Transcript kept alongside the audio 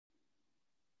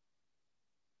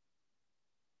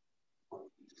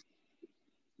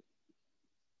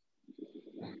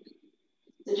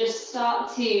just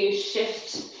start to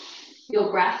shift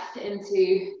your breath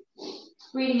into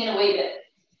breathing in a way that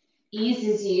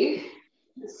eases you,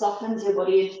 that softens your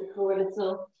body into the core a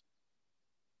little,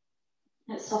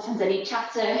 that softens any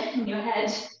chatter in your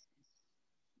head.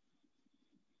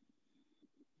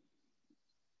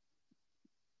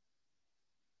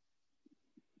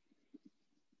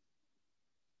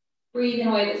 Breathe in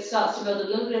a way that starts to build a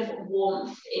little bit of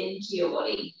warmth into your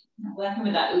body. Working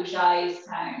with that ujjayi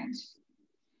sound.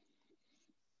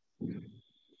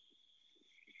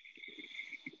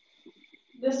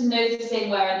 Just noticing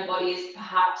where in the body is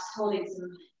perhaps holding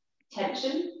some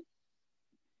tension.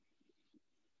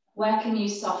 Where can you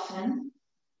soften?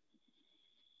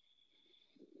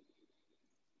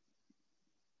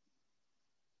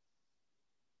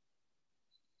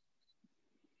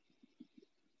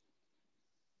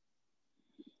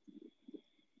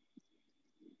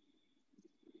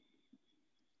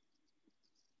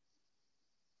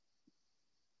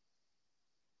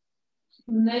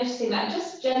 Noticing that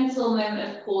just gentle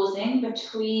moment of pausing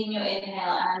between your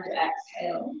inhale and your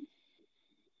exhale.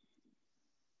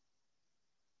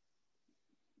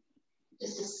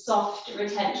 Just a soft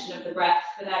retention of the breath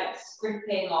without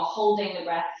gripping or holding the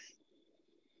breath.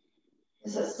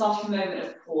 Just a soft moment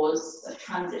of pause, of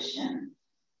transition.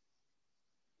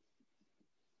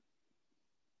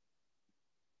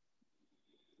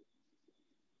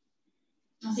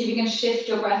 And see if you can shift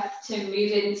your breath to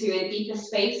move into a deeper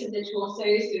space of the torso. So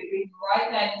you breathe right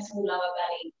down into the lower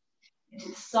belly, into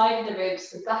the side of the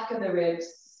ribs, the back of the ribs.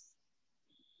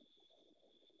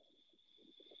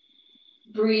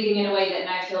 Breathing in a way that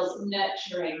now feels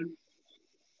nurturing.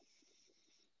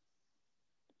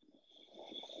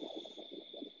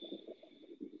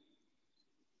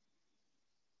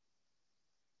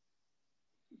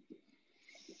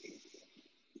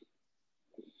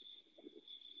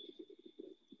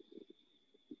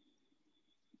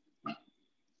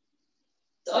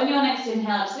 So on your next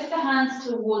inhale, just lift the hands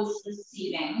towards the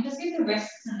ceiling. Just give the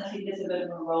wrists and the fingers a bit of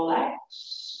a roll out.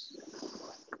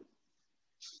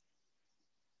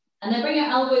 And then bring your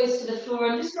elbows to the floor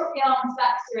and just drop the arms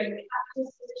back so you're in the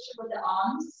cactus position with the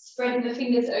arms. Spreading the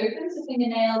fingers open so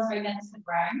fingernails are against the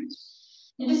ground.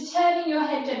 And just turning your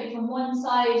head gently from one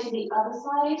side to the other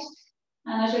side.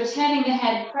 And as you're turning the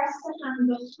head, press the hand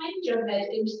behind your head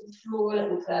into the floor a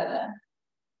little further.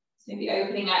 So maybe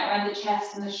opening out around the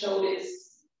chest and the shoulders.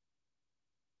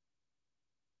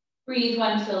 Breathe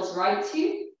when feels right to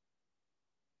you.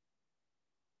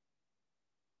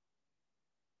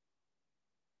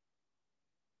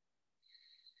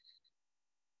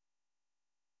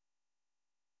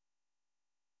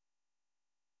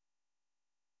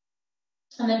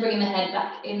 And then bringing the head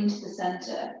back into the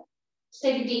center. Just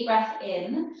take a deep breath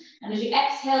in. And as you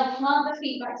exhale, plant the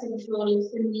feet back to the floor,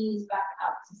 lift the knees back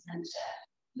up to center.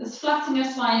 Just flatten your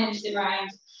spine into the ground.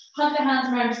 Hug the hands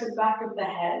around to the back of the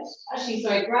head. Actually,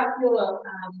 sorry, grab your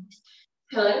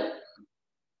pillow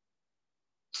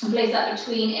and place that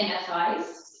between inner thighs.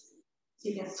 So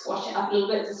you can squash it up a little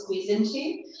bit to squeeze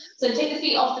into. So take the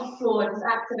feet off the floor and just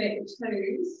activate the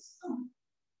toes.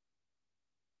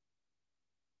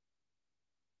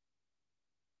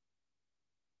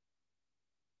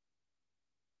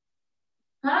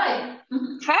 Hi.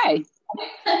 Hi.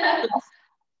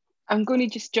 I'm going to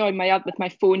just join my app with my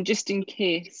phone just in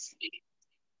case.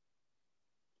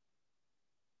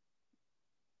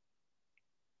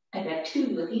 I got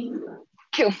two of you.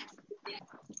 Cool.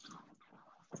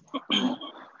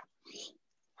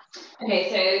 Okay,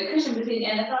 so cushion between the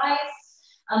inner thighs,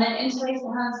 and then interlace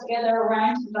the hands together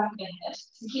around the back of the head.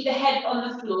 So keep the head on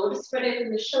the floor, just spread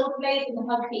open the shoulder blades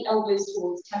and hug the elbows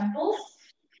towards temples.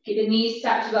 Keep the knees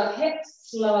stacked above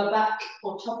hips, lower back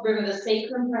or top rim of the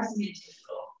sacrum pressing into the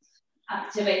floor.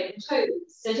 Activate the toes.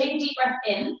 So take a deep breath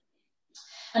in,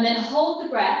 and then hold the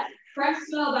breath, press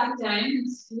lower back down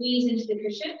and squeeze into the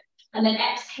cushion, and then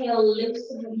exhale, lift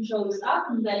the head and shoulders up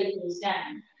and belly falls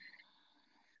down.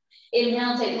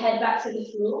 Inhale, take the head back to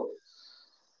the floor.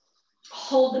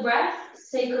 Hold the breath,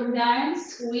 sacrum down,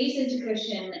 squeeze into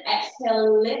cushion.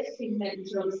 Exhale, lift the head and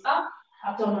shoulders up,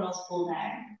 abdominals pull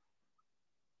down.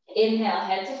 Inhale,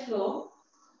 head to floor.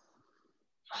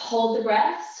 Hold the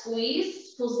breath,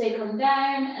 squeeze, pull sacrum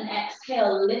down, and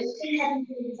exhale, lifting head and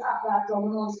shoulders up,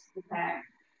 abdominals pull down.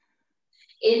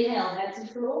 Inhale, head to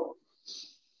floor.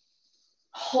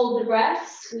 Hold the breath,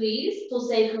 squeeze, pull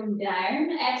sacrum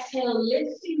down. Exhale,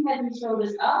 lifting head and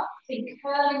shoulders up. Think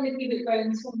curling the pubic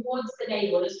bones towards the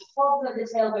navel, just hobble the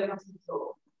tailbone onto the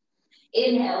floor.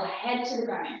 Inhale, head to the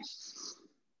ground.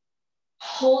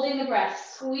 Holding the breath,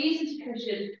 squeeze into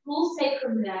cushion, pull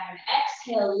sacrum down.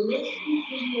 Exhale, lifting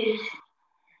fingers,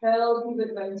 curl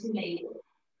pubic bone to navel.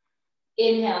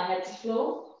 Inhale, head to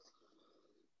floor.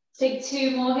 Take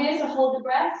 2 more here, so hold the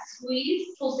breath,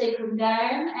 squeeze, full sacrum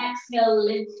down. Exhale,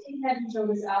 lifting head and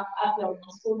shoulders up,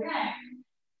 abdominals pull down.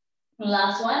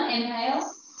 Last one, inhale.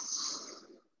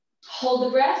 Hold the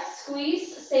breath,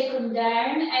 squeeze, sacrum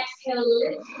down. Exhale,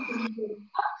 lift,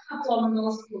 up,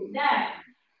 abdominals pull down.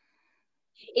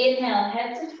 Inhale,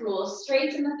 head to floor,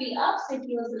 straighten the feet up, so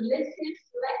heels are lifted,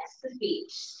 flex the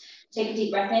feet. Take a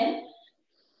deep breath in.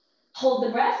 Hold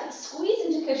the breath, squeeze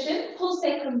into cushion, pull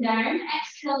sacrum down.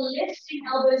 Exhale, lifting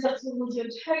elbows up towards your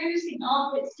toes, the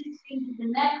armpits lifting to the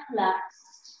neck,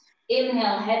 relaxed.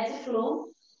 Inhale, head to floor.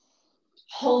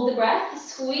 Hold the breath,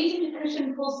 squeeze into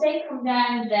cushion, pull sacrum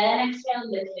down, then exhale,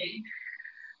 lifting.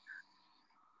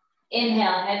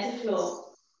 Inhale, head to floor.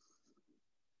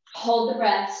 Hold the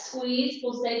breath, squeeze,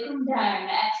 pull sacrum down.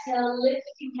 Exhale,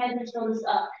 lifting head and shoulders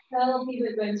up. Curl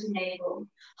pivot bone to navel.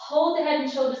 Hold the head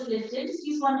and shoulders lifted. Just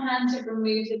use one hand to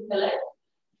remove the pillow.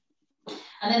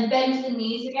 And then bend the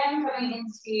knees again, coming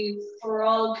into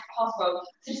frog, half frog.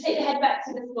 So just take the head back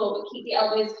to the floor, but keep the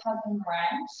elbows hugging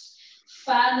around.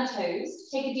 Fan the toes.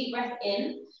 Take a deep breath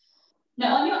in.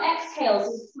 Now on your exhale, so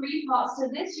there's 3 parts to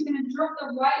this. You're going to drop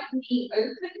the right knee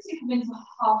open to come into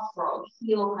half frog,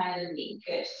 heel behind the knee.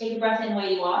 Good. Take a breath in where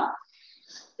you are.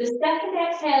 The second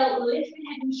exhale, lift the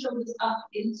head and shoulders up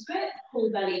into it.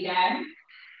 Pull belly down.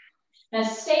 Now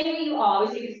stay where you are.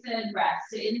 We take a third breath.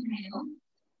 So inhale.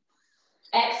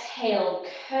 Exhale.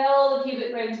 Curl the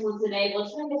pubic bone towards the navel.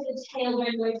 Try and lift the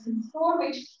tailbone away from the floor.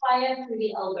 Reach higher through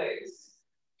the elbows.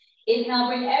 Inhale.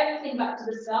 Bring everything back to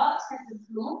the start. Head to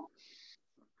the floor.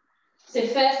 So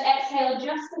first exhale,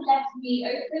 just the left knee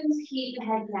opens, keep the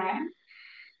head down.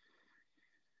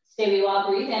 Stay where you are,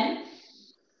 breathe in.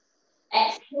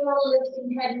 Exhale,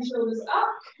 lifting head and shoulders up,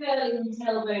 curling the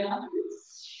tailbone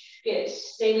upwards. Good.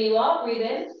 Stay where you are, breathe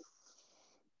in.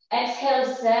 Exhale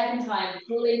a second time,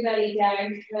 pulling belly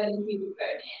down, curling pubic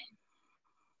bone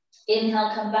in.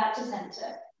 Inhale, come back to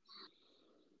center.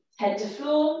 Head to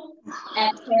floor.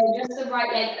 Exhale, just the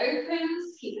right leg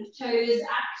opens, keep the toes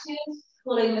active.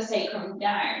 Pulling the sacrum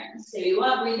down. So you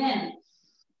are, breathe in.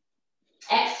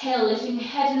 Exhale, lifting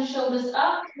head and shoulders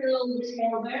up, curl the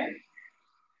tailbone.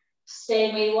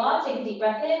 Stay where you are, take a deep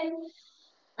breath in.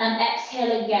 And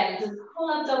exhale again to pull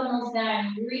abdominals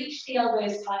down, reach the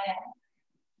elbows higher.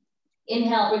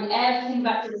 Inhale, bring everything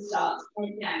back to the start,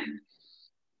 head down.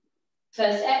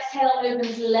 First exhale,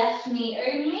 opens left knee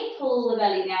only, pull the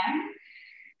belly down.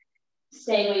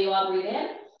 Stay where you are, breathe in.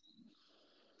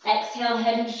 Exhale,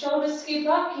 head and shoulders scoop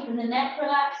up, keeping the neck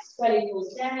relaxed, belly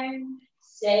pulls down.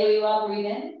 Stay where you are, breathe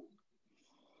in.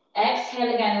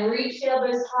 Exhale again, reach the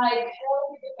elbows high,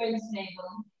 curl the bones to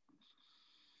navel.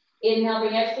 Inhale,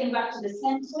 bring everything back to the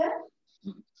center.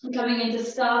 And coming into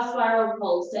star spiral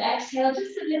pulse. So exhale,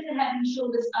 just to lift the head and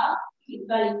shoulders up, keep the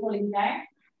belly pulling down.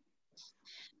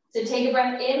 So take a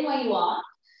breath in where you are.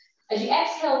 As you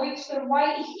exhale, reach the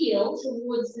right heel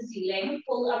towards the ceiling,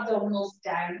 pull abdominals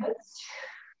downwards.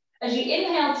 As you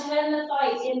inhale, turn the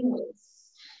thigh inwards.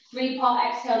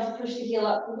 3-part exhale to push the heel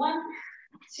up for 1,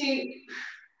 2,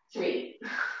 3.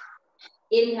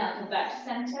 Inhale, come back to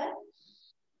center.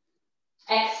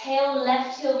 Exhale,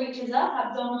 left heel reaches up,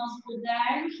 abdominals pull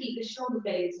down, keep the shoulder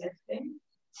blades lifting.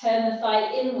 Turn the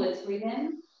thigh inwards, breathe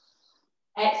in.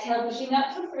 Exhale, pushing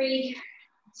up for 3,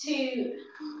 2,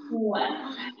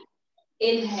 1.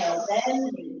 Inhale,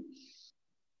 bend.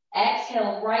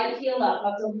 Exhale, right heel up,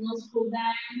 abdominals pull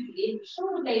down,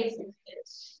 shoulder blades lifted.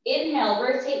 Inhale,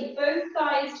 rotate both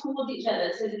thighs towards each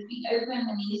other, so the feet open,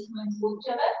 the knees coming towards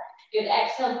each other. Good,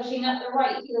 exhale, pushing up the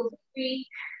right heel for 3,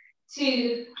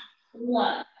 2,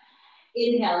 1.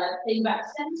 Inhale, everything back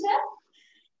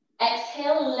center.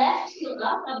 Exhale, left heel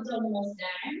up, abdominals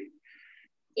down.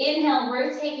 Inhale,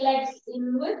 rotate legs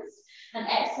inwards. And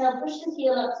exhale, push the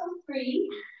heel up for 3,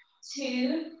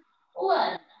 2,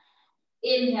 1.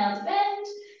 Inhale to bend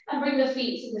and bring the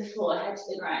feet to the floor, head to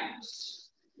the ground.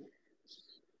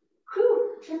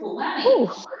 Whew, triple whammy. Ooh,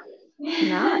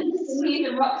 nice. Need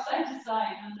to rock side to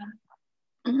side.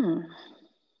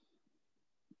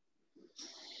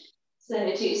 So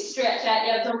to stretch out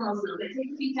the abdominals a little bit,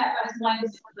 take the feet out as wide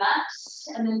as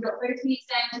that, and then drop both knees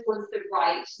down towards the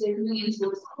right. So coming in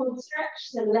towards quad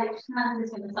stretch, the left hand is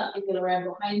going to tuck the heel around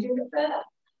behind you a bit further.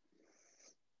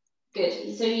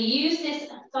 Good. So you use this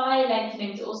thigh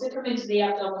lengthening to also come into the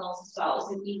abdominals as well.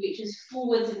 So knee reaches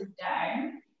forwards and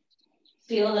down.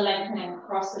 Feel the lengthening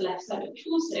across the left side of the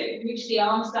torso. Reach the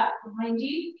arms back behind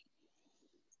you.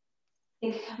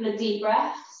 Take a couple of deep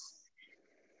breaths.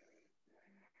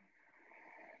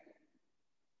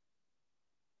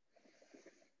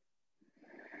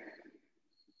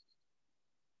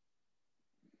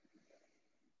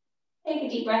 Take a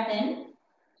deep breath in.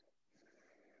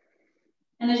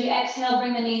 And as you exhale,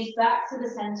 bring the knees back to the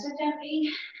center gently,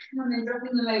 and then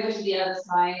dropping them over to the other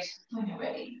side when you're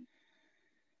ready.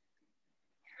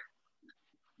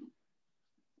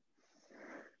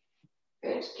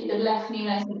 Good. Keep the left knee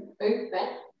nice and open.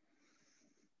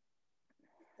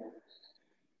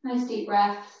 Nice deep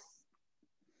breaths.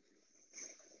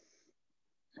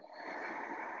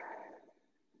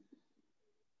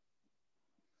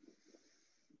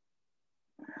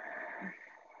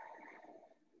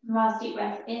 Last deep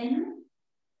breath in.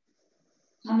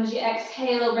 And as you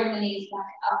exhale, bring the knees back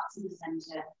up to the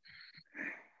center.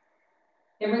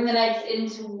 Then bring the legs in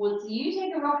towards you.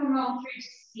 Take a rock and roll through to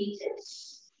seated.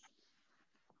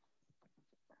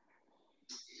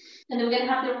 And then we're going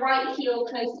to have the right heel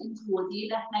close in towards you,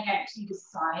 left leg out to the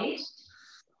side.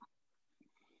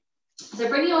 So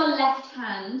bring your left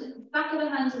hand, back of the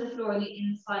hand to the floor on the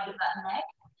inside of that leg.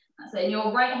 That's it. And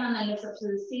your right hand then lifts up to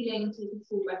the ceiling. Take a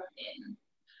full breath in.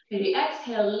 If you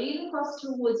exhale, lean across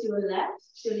towards your left.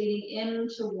 So leaning in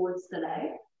towards the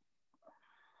leg.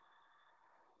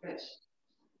 Good.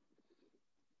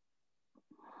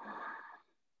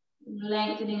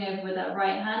 Lengthening over with that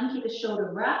right hand. Keep the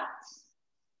shoulder wrapped.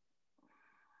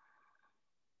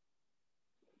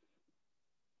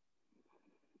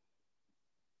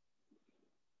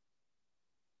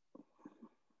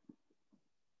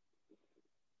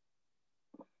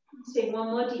 Take one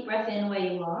more deep breath in where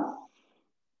you are.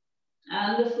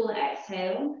 And a full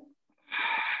exhale.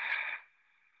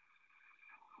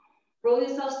 Roll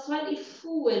yourself slightly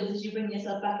forwards as you bring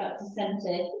yourself back up to center.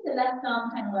 Keep the left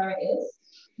arm kind of where it is.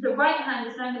 The right hand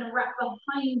is now going to wrap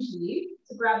behind you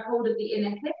to grab hold of the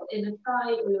inner hip, inner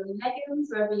thigh, or your leggings,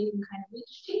 wherever you can kind of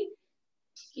reach to.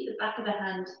 Keep the back of the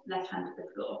hand, left hand to the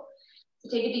floor. So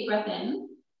take a deep breath in.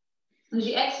 And as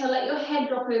you exhale, let your head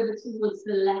drop over towards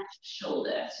the left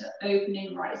shoulder. So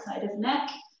opening right side of neck.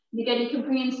 And again, you can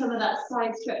bring in some of that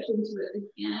side stretch into it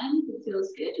again. If it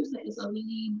feels good, just let yourself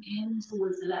lean in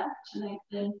towards the left.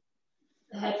 Lengthen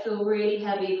the head, feel really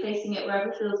heavy, placing it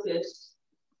wherever feels good.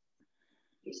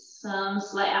 Give some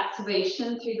slight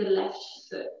activation through the left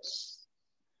foot.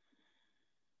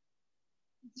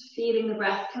 Just feeling the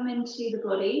breath come into the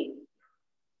body.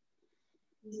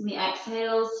 Using the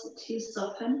exhales to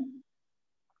soften.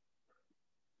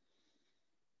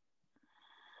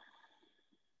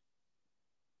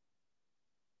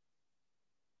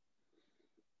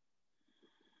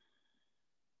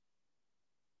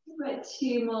 Right,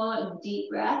 2 more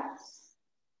deep breaths.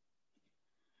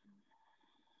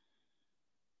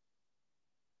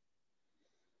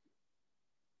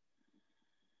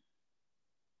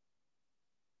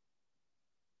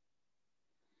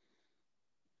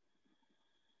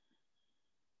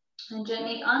 And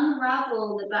gently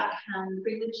unravel the back hand.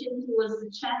 Bring the chin towards the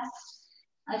chest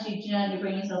as you gently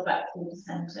bring yourself back towards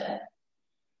the center.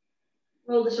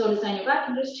 Roll the shoulders down your back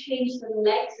and just change the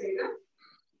legs over.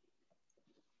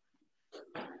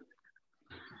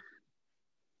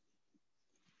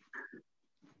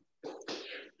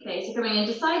 Okay, so coming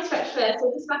into side stretch first,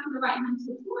 so just back of the right hand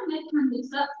to the floor, and then hand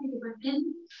lifts up, take a breath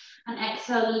in, and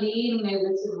exhale, leaning over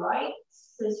to the right.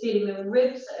 So just feeling the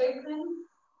ribs open.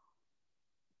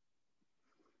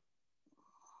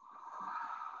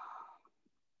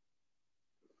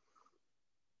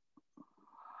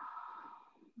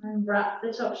 And wrap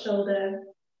the top shoulder.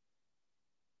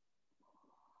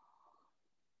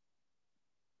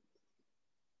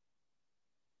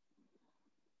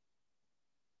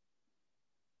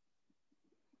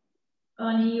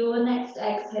 On your next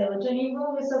exhale, gently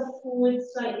roll yourself forward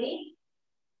slightly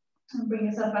and bring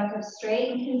yourself back up straight.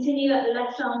 And continue that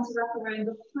left arm to wrap around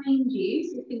behind you.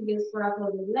 So fingers grab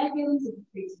hold of the leggings and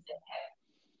crease the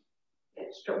hip.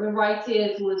 Good. Drop the right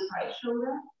ear towards right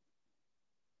shoulder.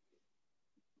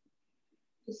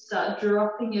 Just start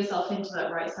dropping yourself into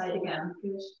that right side again.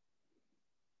 Good.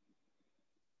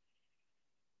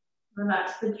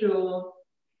 Relax the jaw.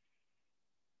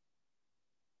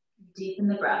 Deepen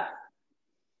the breath.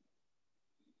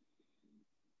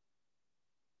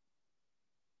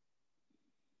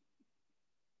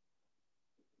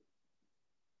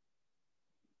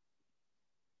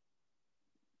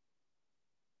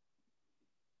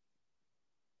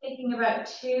 Taking about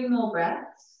 2 more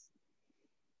breaths.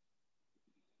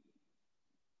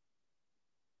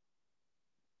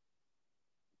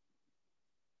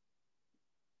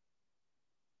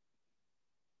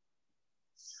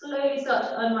 Slowly start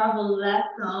to unravel the left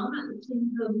arm and the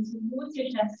chin comes towards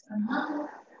your chest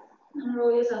and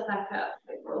roll yourself back up.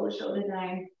 Roll the shoulder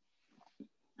down.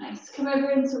 Nice. Come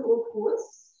over into all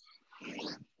fours.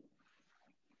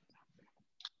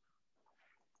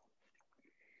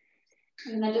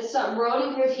 And then just start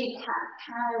rolling through a few cat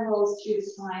rolls through the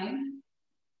spine.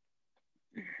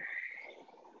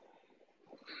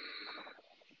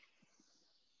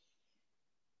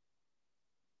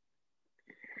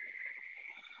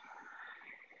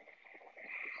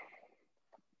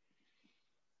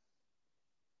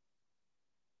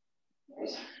 Good.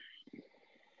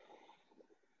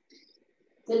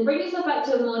 Then bring yourself back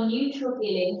to a more neutral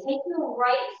feeling. Take your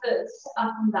right foot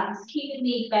up and back. So keep the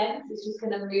knee bent. It's just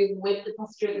going to move with the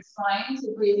posture of the spine.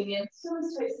 So breathing in, stomach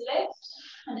twist lift.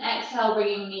 And exhale,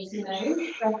 bringing knee to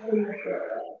nose. Breath in the foot.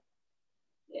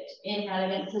 Good. Inhale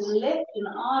again to lift and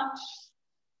arch.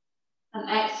 And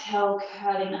exhale,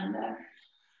 curling under.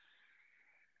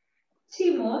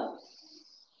 2 more.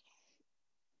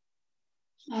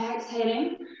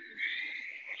 Exhaling.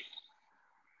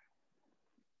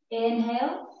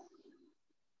 Inhale.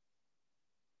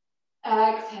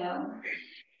 Exhale.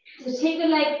 So take the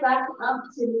leg back up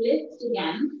to lift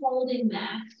again, holding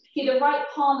there. Keep the right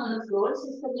palm on the floor. So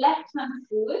the left hand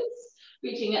forwards,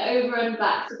 reaching it over and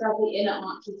back to grab the inner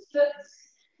arch of the foot.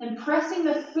 And pressing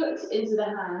the foot into the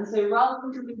hand. So rather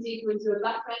than coming deeper into a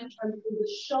back bend, trying to pull the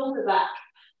shoulder back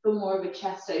for more of a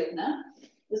chest opener.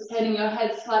 Just turning your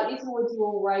head slightly towards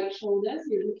your right shoulder, so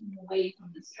you're looking away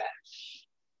from the stretch.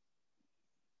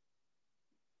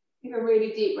 Take a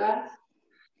really deep breath.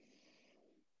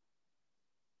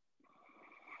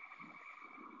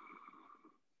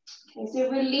 Okay,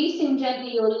 so releasing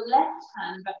gently your left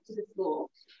hand back to the floor.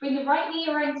 Bring the right knee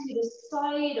around to the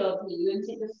side of you and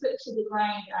take the foot to the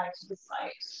ground out to the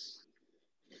side.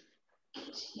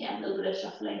 Yeah, a little bit of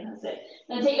shuffling, that's it.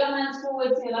 Then take your hands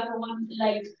forward to like a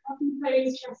one-legged puppy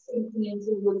pose, chest sinking in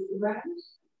towards the ground.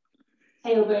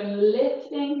 Tailbone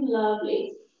lifting,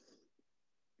 lovely.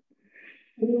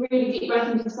 Take a really deep breath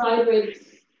into sideways.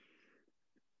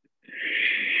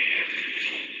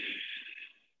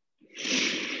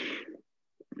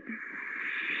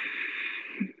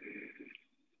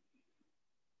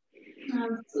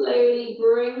 And slowly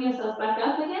bring yourself back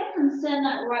up again and send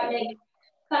that right leg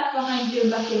back behind you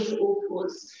and back into all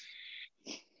fours.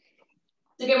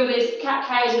 So go with this cat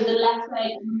cows with the left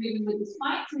leg and moving with the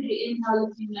spine. So you inhale,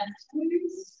 lifting left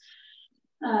toes.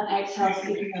 And exhale,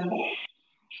 scooping under.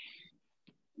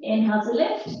 Inhale to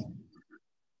lift.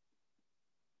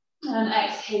 And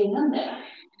exhaling under.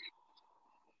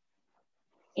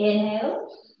 Inhale.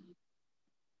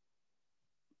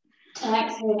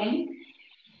 Exhaling.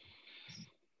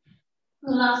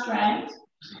 Last round.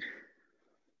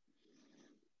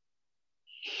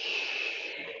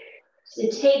 So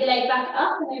take the leg back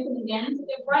up and open again. So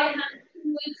the right hand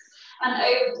forwards and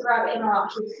over to grab inner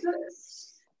arch of the foot.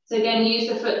 So again, use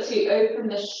the foot to open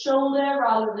the shoulder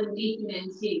rather than deepen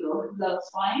into your lower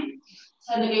spine.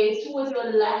 Turn the gaze towards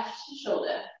your left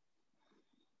shoulder.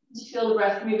 Just feel the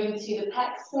breath moving to the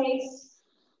pec space.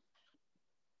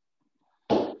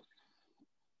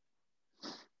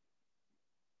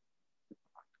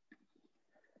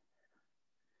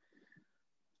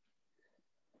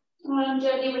 And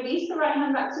gently release the right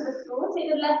hand back to the floor. Take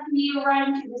the left knee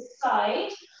around to the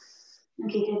side.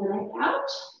 And kick the leg out.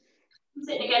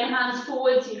 Sit again, hands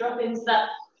forward, so you drop into that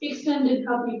extended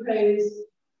puppy pose.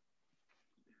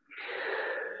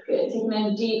 Good, taking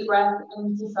a deep breath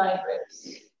into side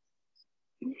ribs.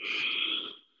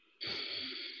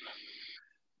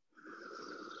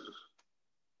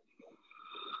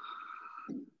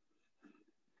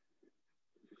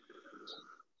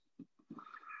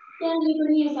 Gently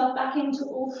bring yourself back into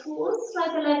all fours,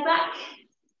 slide the leg back.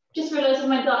 Just realised with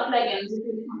my dark leggings, if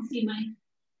you can't see my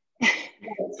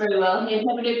legs very well here,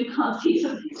 never know if you can't see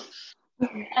something.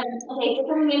 Okay, so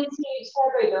coming into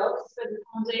turbo dog, so the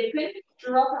palms open,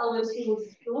 drop elbows towards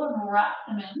the floor and wrap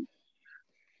them in.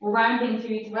 Rounding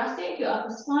through thoracic, your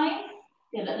upper spine.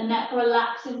 Yeah, let the neck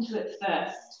relax into it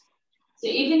first. So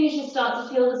even as you start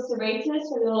to feel the serratus,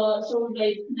 so your shoulder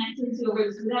blades connecting to your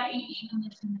ribs without you even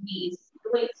lifting the knees. The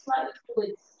weight slightly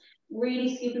forwards,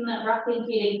 really scooping that wrapping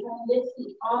feeling. Lift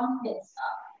the armpits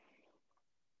up.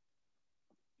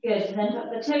 Good, then tuck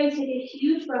the toes, take a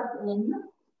huge breath in.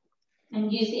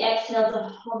 And use the exhale to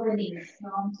hover knees,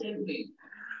 arms don't move.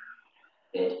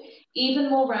 Good. Even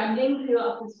more rounding through your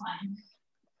upper spine.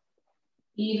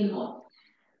 Even more.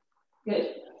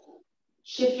 Good.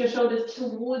 Shift your shoulders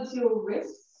towards your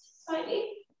wrists slightly.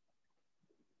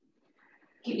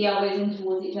 Keep the elbows in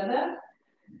towards each other.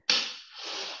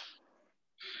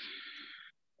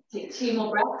 Take 2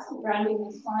 more breaths, rounding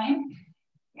the spine.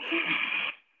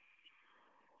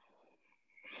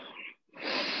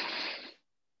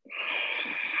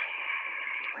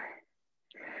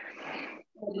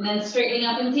 And then straightening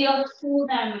up into your full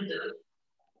downward dog.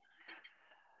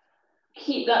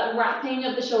 Keep that wrapping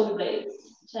of the shoulder blades.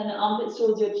 Turn the armpits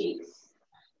towards your cheeks.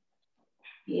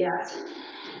 Yes.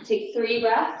 Take 3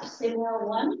 breaths. Inhale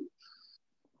 1.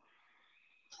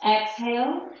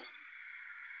 Exhale.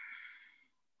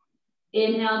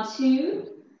 Inhale 2.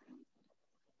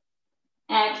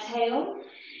 Exhale.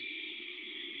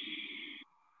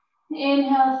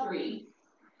 Inhale 3.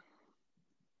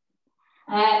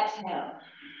 Exhale.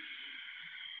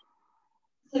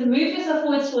 So move yourself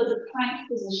forwards towards a plank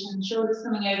position, shoulders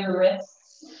coming over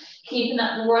wrists. Keeping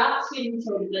that wrap between the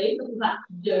shoulder blades, look back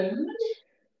domed.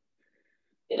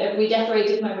 Good, I've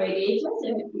redecorated my radiator,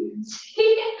 so hope you can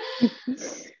see.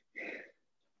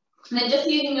 And then just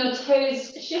using your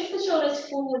toes, shift the shoulders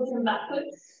forwards and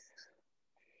backwards.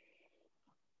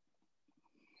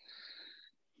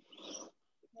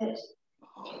 Good.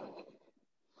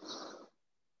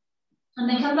 And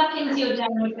then come back into your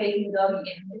downward facing dog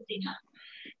again, lifting up.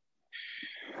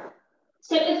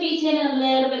 Step the feet in a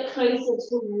little bit closer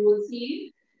towards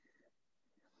you.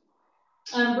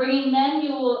 Bringing then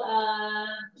your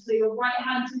right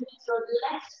hand towards your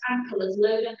left ankle as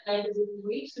low down as you can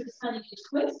reach. So just kind of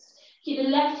twist. Keep the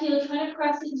left heel trying to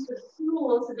press into the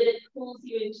floor so that it pulls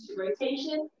you into the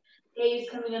rotation. Gaze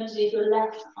coming underneath your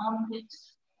left armpit.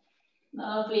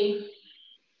 Lovely.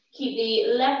 Keep the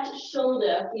left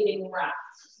shoulder feeling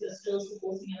wrapped. So you're still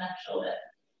supporting your left shoulder.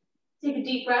 Take a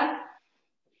deep breath.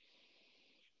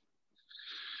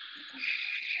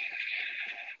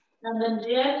 And then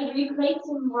gently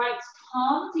replacing right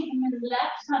palm, taking the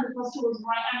left hand across towards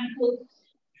right ankle,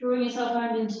 drawing yourself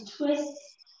around into twists.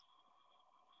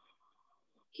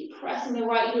 Keep pressing the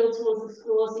right heel towards the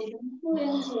floor so you can pull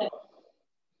into it.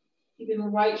 Keeping the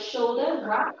right shoulder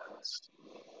wrapped.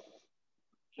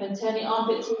 And turn the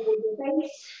armpit towards your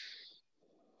face.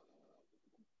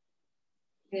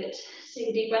 Good. Take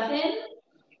a deep breath in.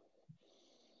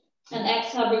 And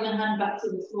exhale, bring the hand back to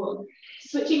the floor.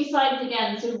 Switching sides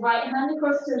again, so right hand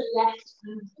across to left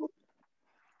ankle.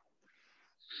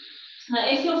 Now,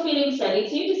 if you're feeling steady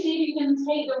too, just see if you can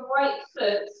take the right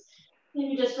foot,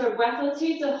 maybe just for a breath or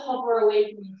two, to hover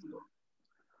away from the floor.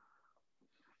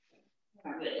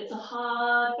 Good. It's a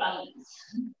hard balance.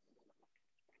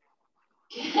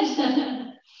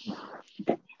 Good.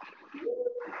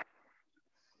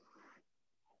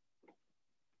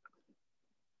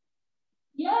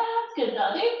 Yeah, that's good,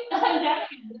 darling.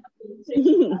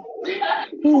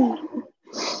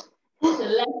 So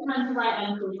left hand to right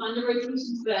ankle, find the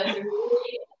rotations first. So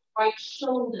really right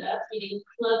shoulder feeling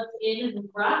plugged in and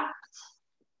wrapped.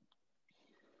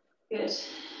 Good.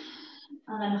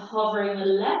 And then hovering the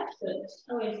left foot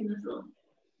away from the floor.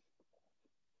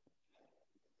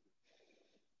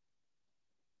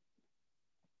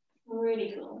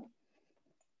 Really cool.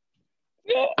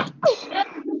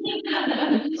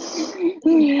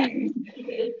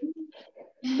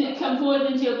 Come forward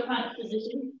into your plank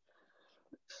position.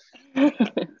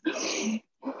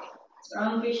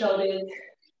 Strong through shoulders.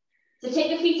 So take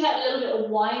the feet out a little bit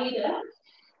wider.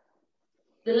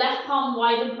 The left palm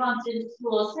wide and planted into the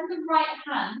floor. Send the right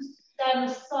hand down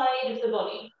the side of the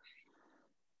body.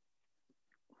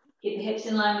 Keep the hips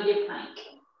in line with your plank.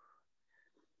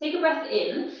 Take a breath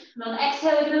in, and on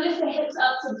exhale, you're going to lift the hips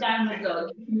up to downward dog.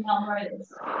 You can help right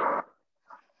inside.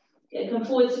 Good, come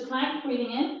forward to plank, breathing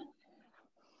in.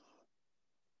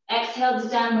 Exhale to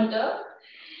downward dog.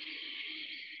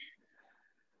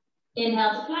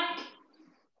 Inhale to plank.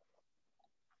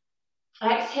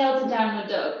 Exhale to downward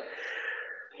dog.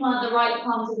 Plant the right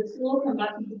palm to the floor, come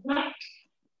back into plank.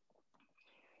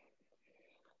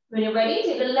 When you're ready,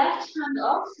 take the left hand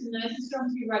off, nice and strong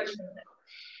to your right shoulder.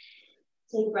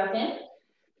 Take a breath in.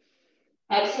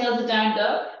 Exhale to down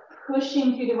dog,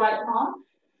 pushing through the right palm.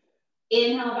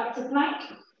 Inhale back to plank.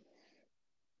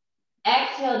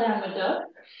 Exhale, downward dog.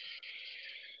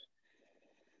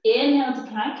 Inhale to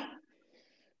plank.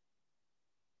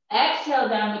 Exhale,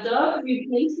 downward dog.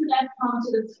 Replace the left palm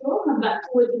to the floor. Come back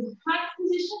forward into plank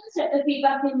position. Step the feet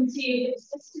back into hip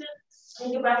distance.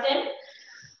 Take a breath in.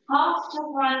 Half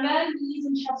chaturanga, knees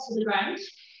and chest to the ground.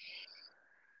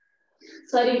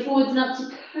 Sliding forwards and up to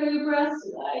cobra.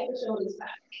 Slide the shoulders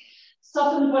back.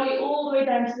 Soften the body all the way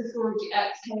down to the floor as you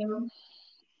exhale.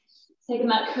 Taking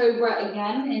that cobra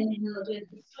again. Inhale,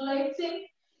 gently floating.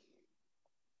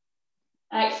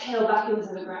 Exhale back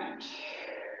into the ground.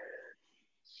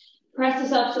 Press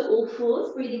yourself to all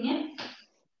fours, breathing in.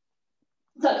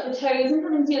 Tuck the toes and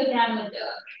come into your downward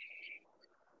dog.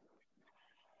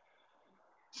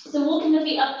 So walking the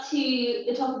feet up to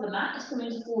the top of the mat, just come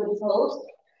into forward fold.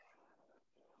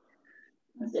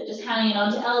 So just hanging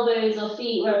onto elbows or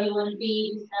feet, wherever you want to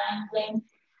be, just angling.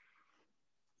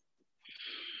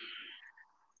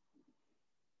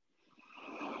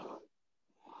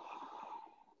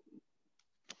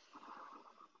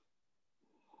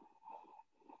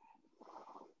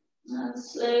 And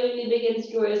slowly begin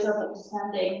to draw yourself up to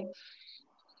standing.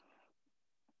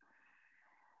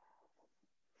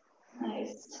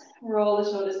 Nice. Roll the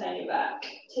shoulders down your back.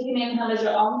 Take an inhale as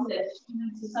your arms lift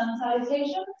into sun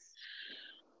salutations.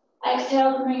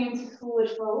 Exhale, coming into forward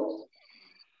fold.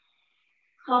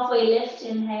 Halfway lift,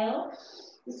 inhale.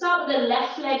 You start with the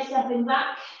left leg stepping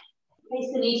back.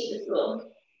 Place the knee to the floor.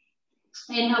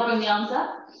 Inhale, bring the arms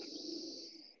up.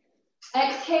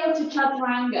 Exhale to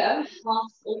chaturanga, half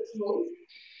fold.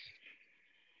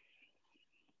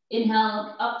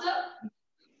 Inhale, up dog.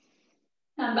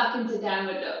 And back into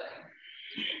downward dog.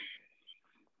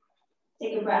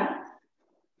 Take a breath.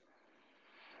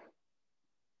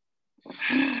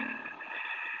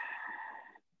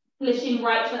 Lifting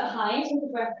right foot high, take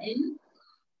a breath in.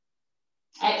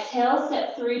 Exhale,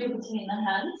 step through to between the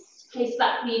hands. Place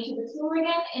back knee to the floor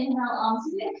again. Inhale,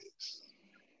 arms lift.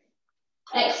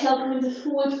 Exhale, come into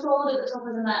forward fold at the top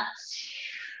of the mat.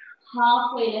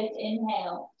 Halfway lift,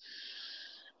 inhale.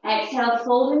 Exhale,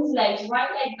 fold into legs,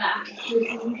 right leg back.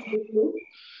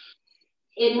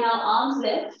 Inhale, arms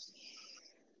lift.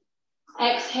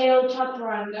 Exhale,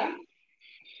 chaturanga.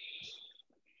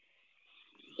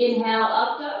 Inhale,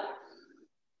 up dog.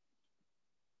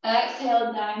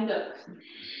 Exhale, down dog.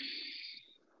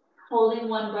 Holding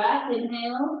one breath,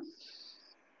 inhale.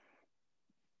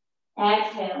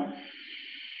 Exhale.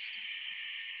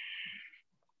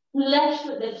 Left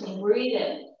foot lifting, breathe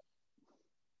in.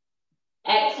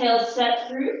 Exhale, step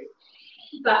through.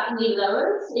 Back knee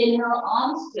lowers. Inhale,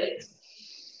 arms split.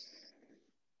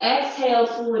 Exhale,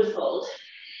 forward fold.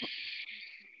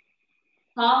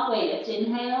 Halfway lift,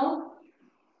 inhale.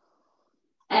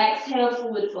 Exhale,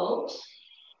 forward fold.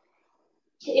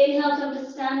 Inhale, come to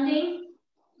standing.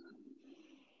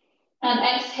 And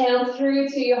exhale through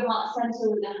to your heart center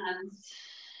with the hands.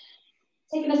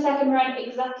 Taking a second round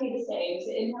exactly the same.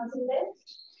 So inhale to lift.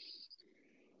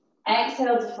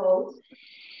 Exhale to fold.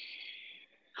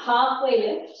 Halfway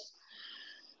lift.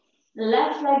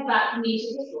 Left leg back, knee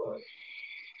to the floor.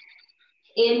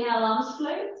 Inhale, arms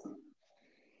float.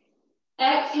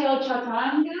 Exhale,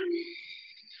 chaturanga.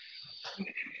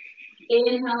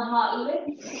 Inhale, heart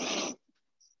lift.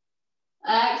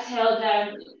 Exhale,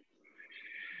 down.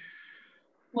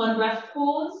 One breath,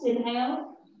 pause.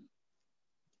 Inhale.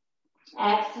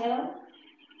 Exhale.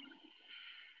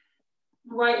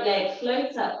 Right leg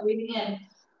floats up, breathing in.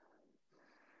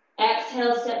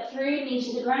 Exhale, step through, knee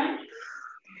to the ground.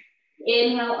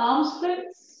 Inhale, arms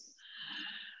floats.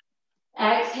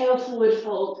 Exhale, forward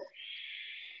fold.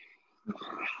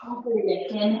 Halfway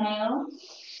lift, inhale.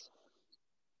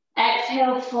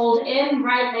 Exhale, fold in,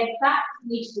 right leg back,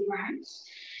 knee to the ground.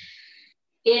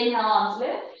 Inhale, arms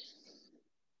lift.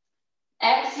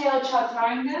 Exhale,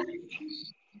 chaturanga.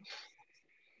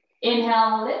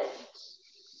 Inhale, lift.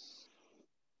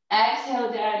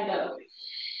 Exhale, down dog.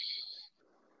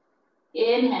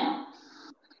 Inhale.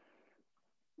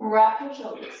 Wrap your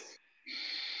shoulders.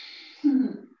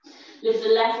 Lift the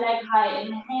left leg high,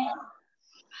 inhale.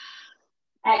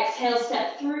 Exhale,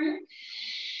 step through.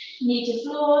 Knee to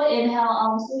floor, inhale,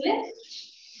 arms to lift.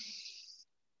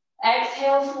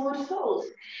 Exhale, forward fold.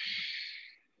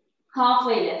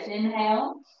 Halfway lift,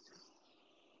 inhale.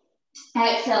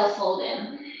 Exhale, fold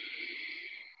in.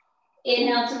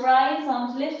 Inhale to rise,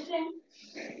 arms lifting.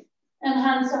 And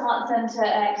hands to heart center,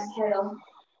 exhale.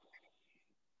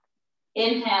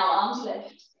 Inhale, arms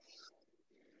lift.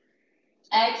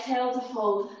 Exhale to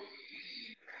fold.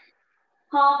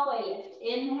 Halfway lift,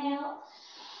 inhale.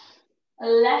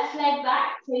 Left leg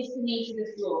back, place the knee to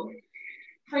the floor.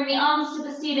 Bring the arms to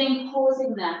the ceiling,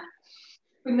 pausing there.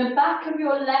 Bring the back of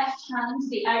your left hand to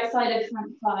the outside of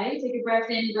front thigh. Take a breath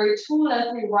in, grow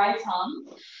taller through right arm.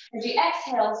 As you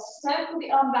exhale, circle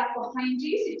the arm back behind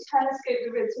you, so you telescope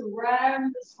the ribs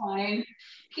around the spine.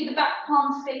 Keep the back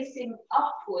palm facing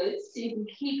upwards, so you can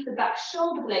keep the back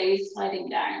shoulder blades sliding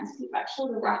down. So keep back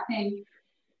shoulder wrapping.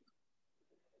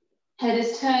 Head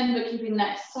is turned, but keeping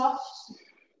neck soft.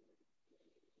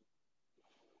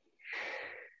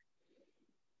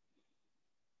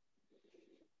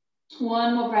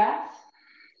 One more breath.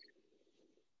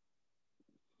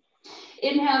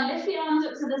 Inhale, lift the arms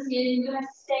up to the ceiling. You're going to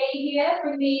stay here.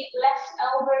 Bring the left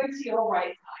elbow to your right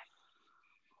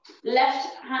thigh. Left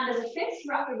hand as a fist,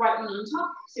 wrap the right one on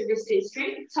top, so wrist stays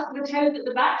straight. Tuck the toes at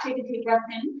the back, take a deep breath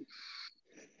in.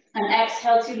 And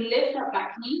exhale to lift that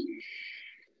back knee.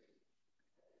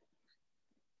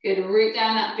 Good, root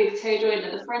down that big toe joint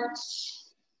at the front.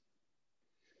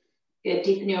 Good,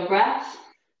 deepen your breath.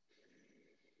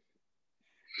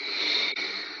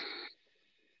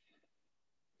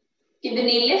 Keep the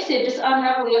knee lifted, just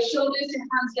unravel your shoulders and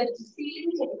hands lift to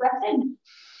ceiling. Take a breath in.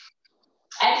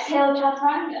 Exhale,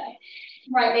 chaturanga.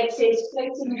 Right leg stays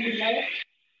floating as you go.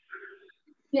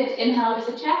 Lift, inhale, lift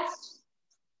the chest.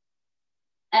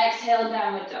 Exhale,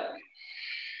 downward dog.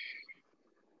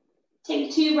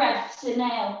 Take 2 breaths,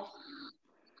 inhale.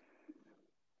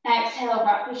 Exhale,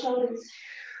 wrap your shoulders.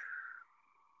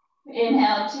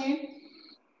 Inhale, 2.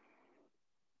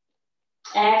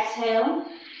 Exhale.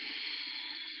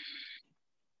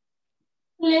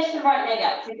 Lift the right leg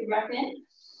up, take a breath in.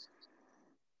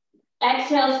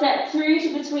 Exhale, step through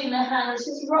to between the hands.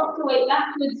 Just rock the weight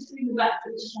backwards through the back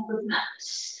of the top of the mat.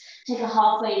 Take a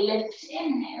halfway lift,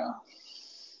 inhale.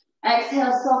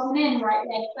 Exhale, soften in, right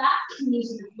leg back, knee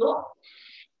to the floor.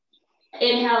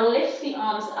 Inhale, lift the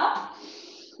arms up.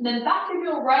 And then back of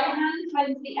your right hand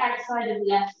finds the outside of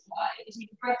left thigh. Take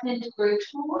a breath in to grow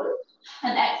tall.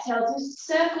 And exhale, just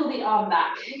circle the arm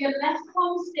back. Your left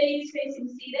palm stays facing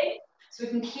ceiling, so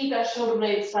we can keep our shoulder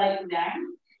blades sliding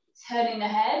down. Turning the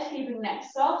head, keeping neck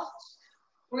soft.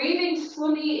 Breathing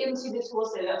fully into the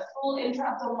torso, that full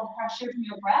intra-abdominal pressure from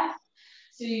your breath.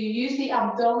 So you use the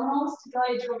abdominals to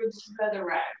guide your ribs further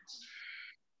round.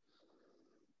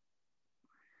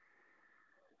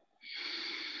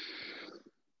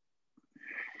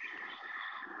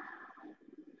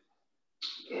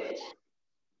 Good.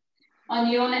 On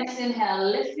your next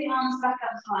inhale, lift the arms back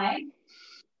up high.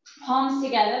 Palms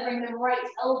together, bring the right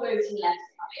elbow to left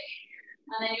thigh.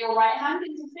 And then your right hand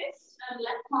into fist and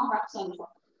left palm wraps on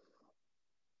top.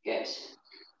 Good.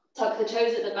 Tuck the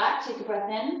toes at the back, take a breath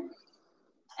in.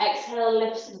 Exhale,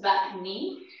 lift the back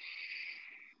knee.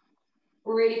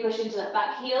 Really push into that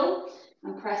back heel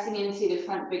and pressing into the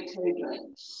front big toe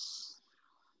joint.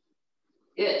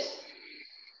 Good.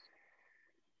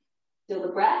 Feel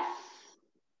the breath.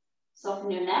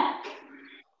 Soften your neck.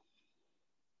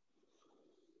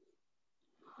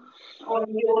 On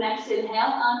your next inhale,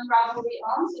 unravel the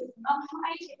arms, open up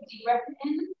high, take a deep breath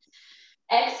in.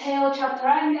 Exhale,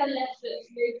 chaturanga, left foot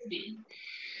floats in.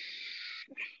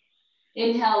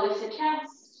 Inhale, lift the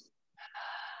chest.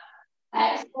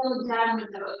 Exhale,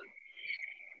 downward dog.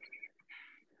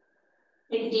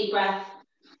 Take a deep breath.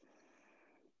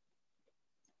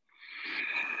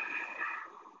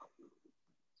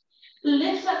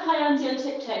 Lift up high onto your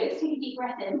tiptoes, take a deep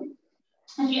breath in.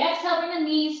 As you exhale, bring the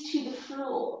knees to the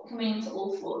floor, coming into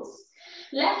all fours.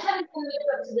 Left hand can lift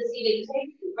up to the ceiling, take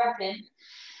a deep breath in.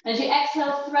 As you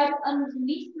exhale, thread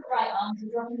underneath the right arm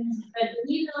to drop into the thread the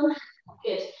needle.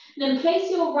 Good. Then place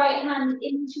your right hand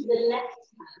into the left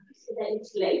hand so that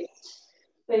it's laced.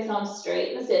 Both arms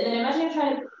straight. That's it. And then imagine you're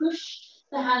trying to push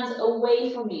the hands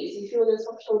away from you. So you feel the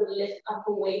top shoulder lift up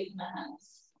away from the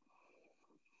hands.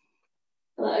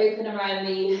 Open around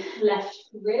the left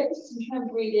ribs and try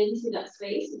and breathe into that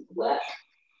space of the work.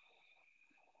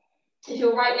 If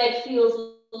your right leg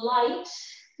feels light,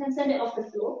 then send it off the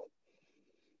floor.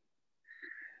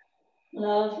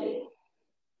 Lovely.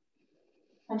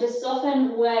 And just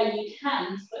soften where you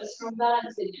can to put a strong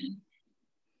balance in you.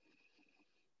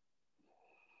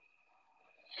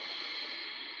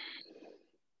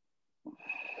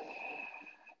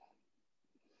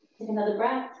 Take another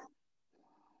breath.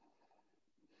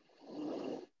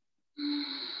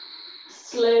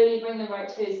 Slowly bring the right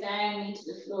toes down, knee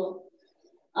to the floor.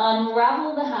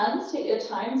 Unravel the hands, take your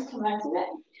time to come out of it.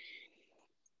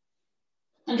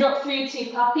 And drop through to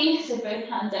puppy, so both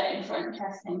hands out in front,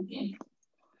 chest sinking.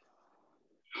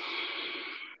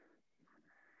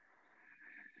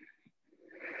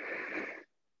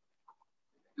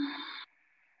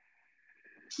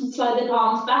 And slide the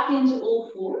palms back into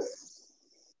all fours.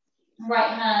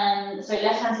 Right hand,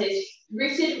 left hand stays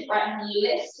rooted, right hand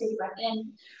lifts, take it back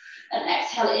in, and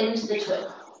exhale into the twist.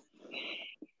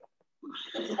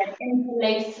 So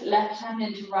interlace left hand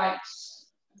into right.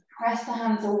 Press the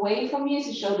hands away from you,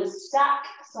 so shoulders stack,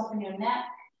 soften your neck.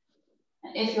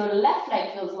 And if your left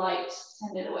leg feels light,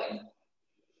 send it away.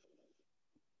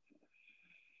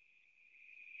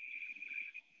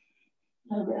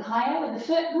 A little bit higher with the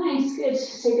foot, nice, good.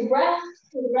 Take a breath,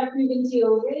 move into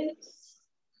your ribs.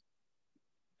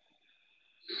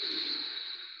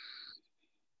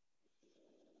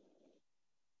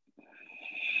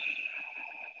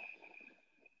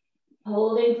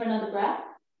 Holding for another breath.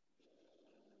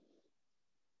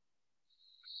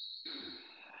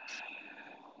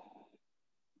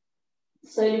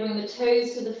 Slowly bring the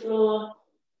toes to the floor,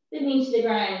 the knee to the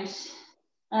ground,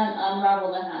 and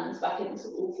unravel the hands back into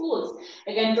all fours.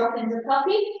 Again, drop into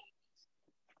puppy.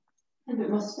 A bit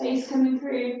more space coming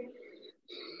through.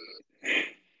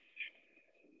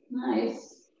 Nice.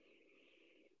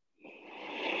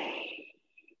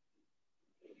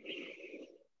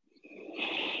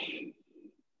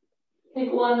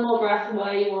 Take one more breath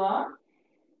where you are.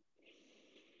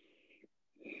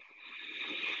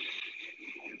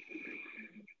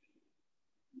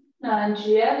 And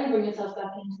gently bring yourself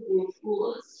back into all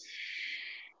fours.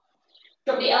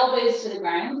 Drop the elbows to the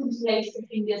ground, interlace the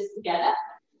fingers together.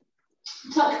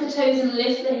 Tuck the toes and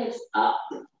lift the hips up.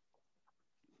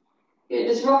 Good,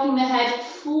 just rocking the head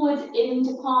forwards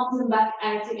into palms and back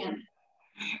out again.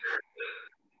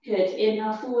 Good,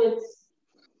 inhale forwards.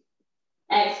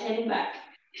 Exhaling back.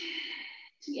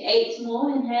 Take 8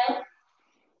 more, inhale.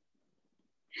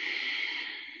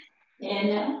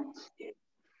 Inhale.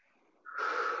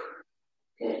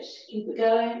 Good, keep it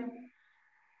going.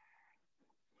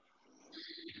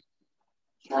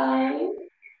 5,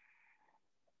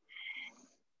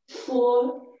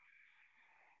 4,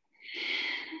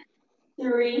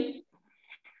 3,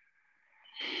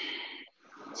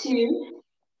 2,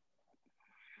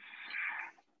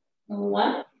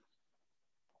 1.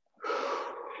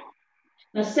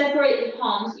 Now separate the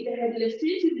palms, keep the head lifted.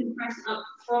 You can press up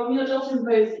from your dolphin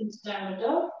pose into downward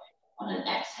dog. On an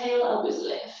exhale, elbows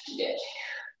lift. Good.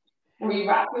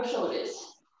 Re-wrap your shoulders.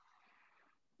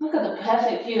 Look at the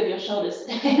perfect view of your shoulders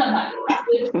today. I'm like,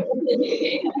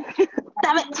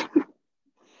 Damn it!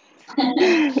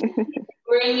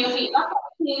 Bring your feet up,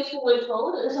 knee forward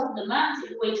fold at the top of the mat. Take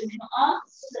the weight into your arms,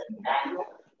 set them down.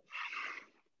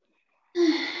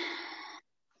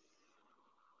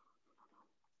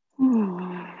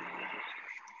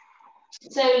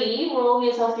 Slowly roll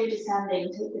yourself through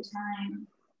descending. Take the time.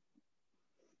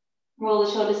 Roll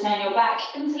the shoulders down your back.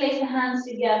 Interlace the hands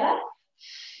together.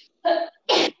 That's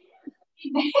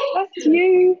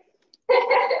you.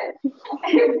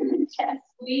 Open the chest.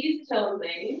 Squeeze the shoulder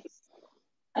blades.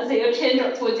 As your chin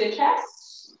drop towards your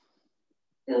chest.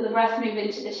 Feel the breath move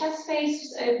into the chest space.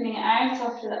 Just opening it out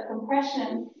after that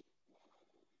compression.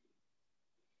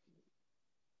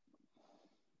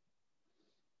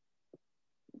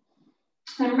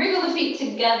 And wriggle the feet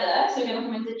together. So we're going to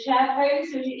come into chair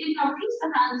pose. So as you inhale, release the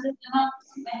hands, lift them up,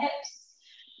 sink the hips.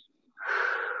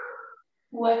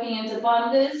 Working into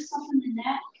bandhas, soften the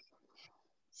neck.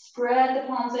 Spread the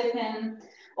palms open.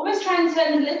 Almost try and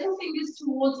turn the little fingers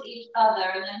towards each other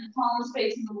and then the palms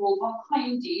facing the wall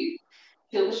behind you.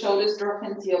 Feel the shoulders drop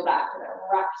into your back.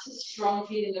 Wrap a strong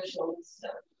feeling of shoulders still.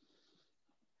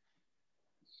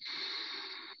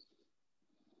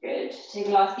 Good. Take a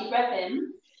last deep breath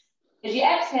in. As you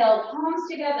exhale, palms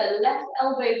together, left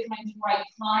elbow finds right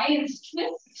thigh and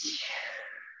twist.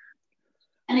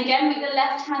 And again, make the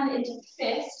left hand into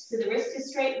fist, so the wrist is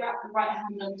straight, wrap the right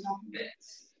hand on top of it.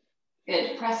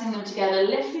 Good, pressing them together,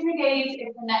 lifting the gaze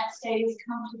if the neck stays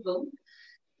comfortable.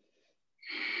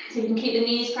 So you can keep the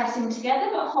knees pressing together,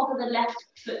 but hover the left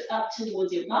foot up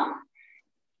towards your bum.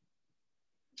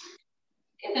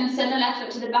 Good, then send the left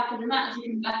foot to the back of the mat as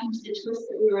you come back into the twist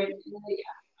that we were in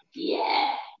earlier.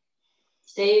 Yeah.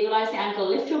 Stabilize the ankle,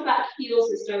 lift your back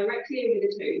heels as directly over the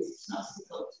toes, it's not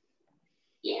stickled.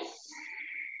 Yes.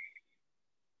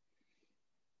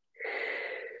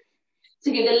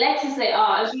 So get the legs as they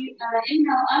are. As you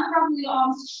inhale, unravel your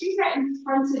arms straight out in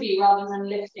front of you rather than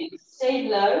lifting. Stay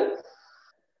low.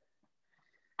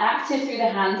 Active through the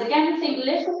hands. Again, think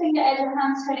lift the finger edge of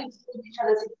hands turning towards each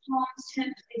other so palms turn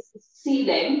to face the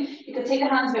ceiling. You can take the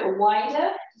hands a bit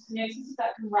wider. Just notice if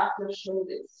that can wrap your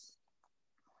shoulders.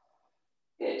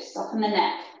 Good, soften the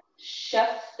neck.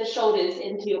 Shove the shoulders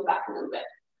into your back a little bit.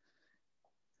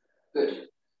 Good.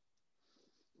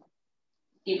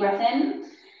 Deep breath in.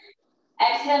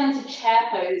 Exhale into chair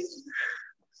pose.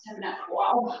 7 up.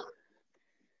 Wow.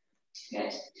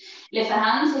 Good. Lift the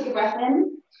hands, take a breath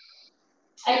in.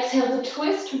 Exhale to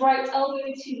twist, right elbow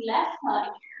to left thigh.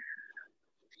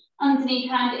 Underneath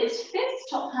hand is fist,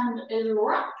 top hand is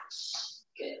wrapped.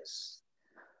 Good.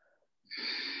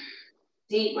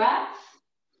 Deep breath.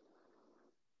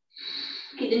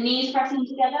 Keep the knees pressing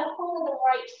together, follow the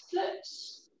right foot.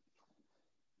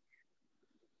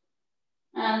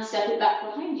 And step it back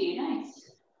behind you,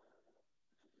 nice.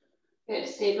 Good,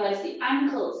 stabilize the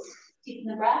ankles,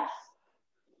 deepen the breath.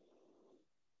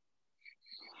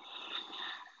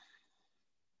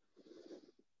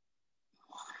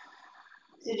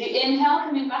 So as you inhale,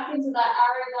 coming back into that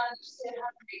arrow lunge, so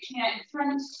hands reaching out in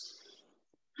front.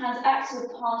 Hands active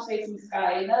with palms facing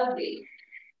sky, lovely.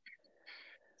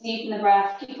 Deepen the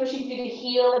breath, keep pushing through the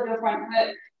heel of your front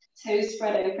foot, toes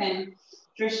spread open,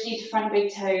 drishti to front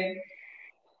big toe.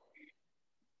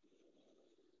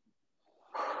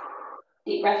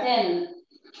 Deep breath in.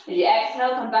 As you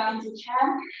exhale, come back into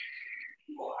chair.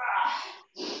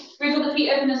 Wriggle the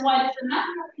feet open as wide as the mat,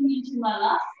 rocking into my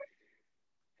last.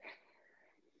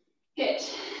 Good.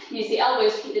 Use the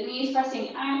elbows, keep the knees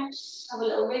pressing out. Have a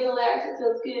little wiggle there if it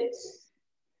feels good.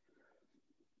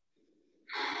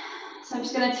 So I'm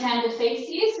just going to turn to face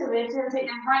you. So we're going to take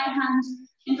the right hand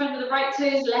In front of the right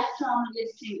toes, left arm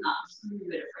lifting up. A little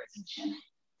bit of rotation.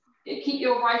 Good. Keep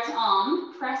your right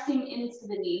arm pressing into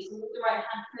the knee. So with the right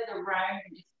hand further round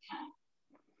if you can.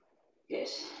 Good.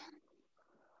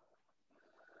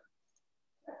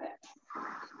 Perfect.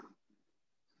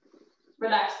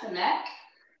 Relax the neck.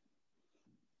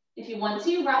 If you want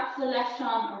to, wrap the left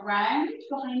arm around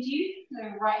behind you.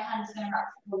 The right hand is going to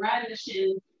wrap around the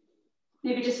shin.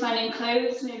 Maybe just finding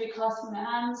clothes, maybe clasping the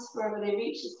hands wherever they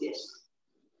reach is good.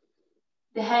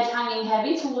 The head hanging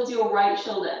heavy towards your right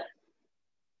shoulder.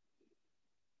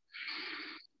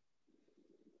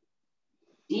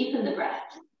 Deepen the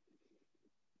breath.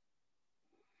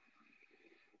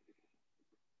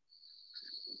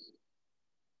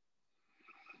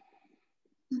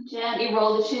 Gently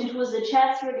roll the chin towards the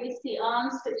chest, release the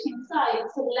arms, switching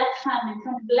sides. So the left hand in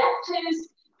front of the left toes,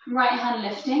 right hand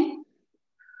lifting.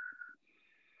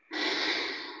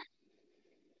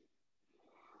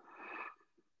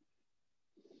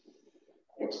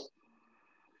 Good.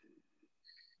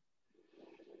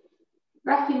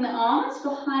 Wrapping the arms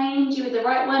behind you with the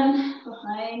right one,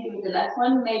 behind you with the left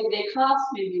one. Maybe they clasp,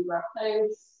 maybe you wrap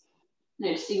those.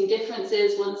 Noticing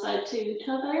differences one side to each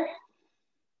other.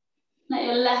 Let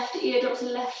your left ear drop to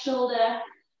the left shoulder.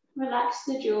 Relax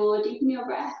the jaw, deepen your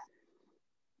breath.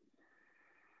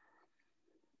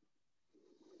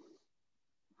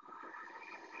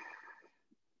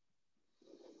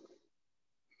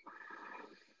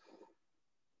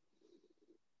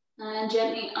 And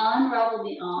gently unravel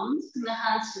the arms, bring the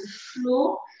hands to the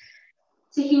floor.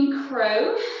 Taking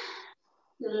crow,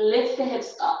 lift the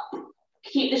hips up.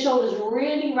 Keep the shoulders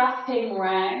really wrapping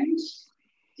around.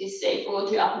 You stay forward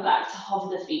through upper back to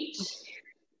hover the feet.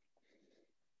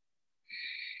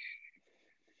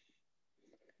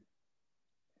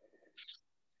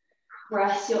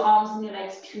 Press your arms and your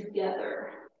legs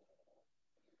together.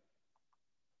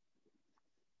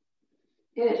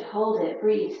 Good, hold it,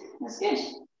 breathe. That's good.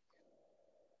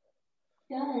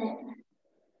 Got it.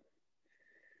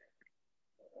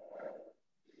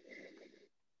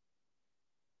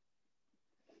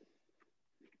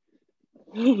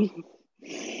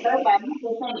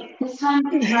 Okay, this time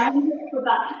round the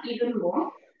back even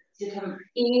more. So come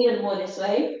even more this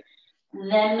way.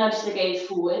 And then nudge the gaze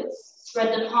forwards.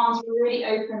 Spread the palms really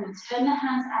open and turn the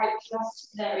hands out just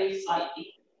very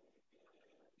slightly.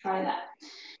 Try that.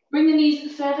 Bring the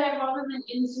knees further rather than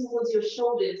in towards your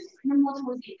shoulders. Bring them more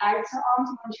towards the outer arms,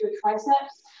 onto your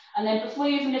triceps. And then before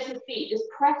you even lift the feet, just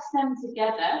press them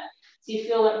together so you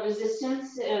feel that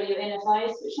resistance, your inner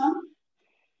thighs switch on.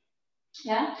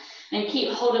 Yeah? And keep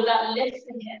hold of that, lift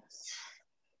the hips.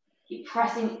 Keep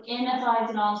pressing inner thighs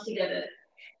and arms together.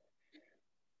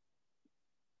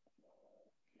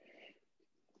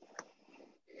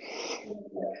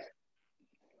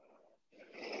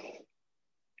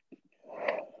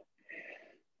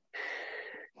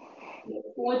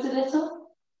 Forwards a little.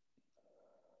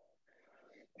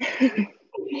 Okay,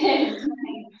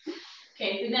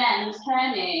 so then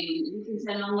turning, you can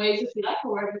turn long ways if you like,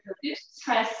 or wherever you feel good.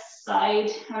 Press side,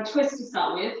 or twist to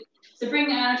start with. So bring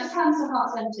just hands to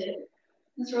heart centered.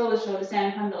 Let's roll the shoulders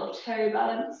down, find a little toe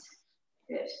balance.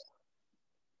 Good.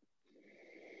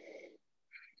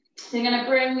 So you're going to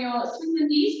swing the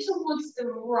knees towards the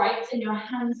right and your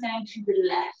hands down to the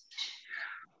left.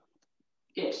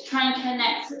 Good. Try and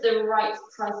connect the right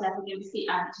tricep against the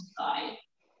outer thigh.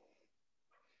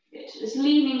 Good. Just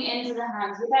leaning into the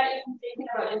hands without even thinking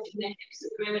about lifting the hips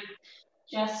at the moment.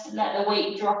 Just let the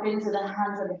weight drop into the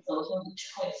hands a little, so the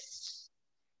twist.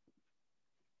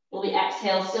 Or the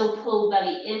exhale, still pull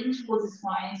belly in towards the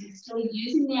spine, so you're still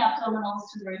using the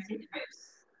abdominals to rotate the ribs.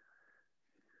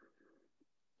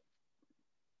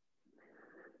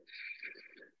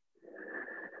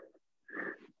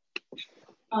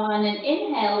 On an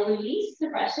inhale, release the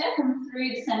pressure, come through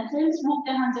the centers, walk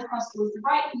the hands across towards the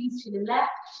right, knees to the left.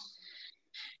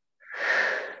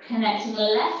 Connecting the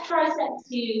left tricep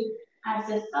to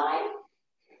outer thigh.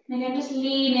 And again, just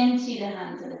lean into the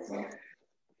hands a little.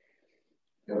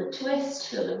 Feel the twist,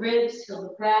 feel the ribs, feel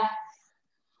the breath.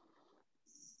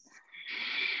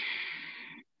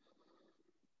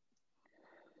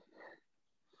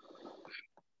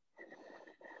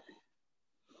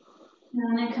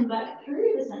 And then come back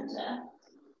through the center.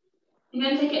 You're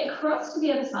going to take it across to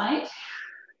the other side.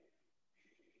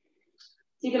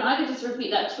 So you can either just repeat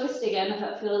that twist again if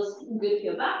that feels good for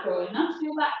your back or enough for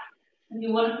your back. If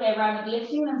you want to play around with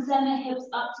lifting, then send the hips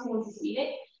up towards the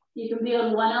ceiling. You can be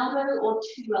on one elbow or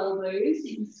two elbows.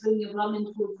 You can swing your bum in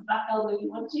towards the back elbow if you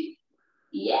want to.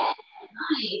 Yeah,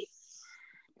 nice.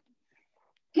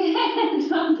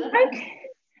 Good. Well done.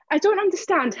 I don't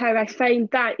understand how I find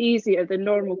that easier than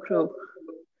normal crow.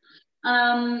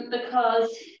 because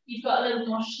you've got a little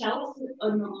more shelf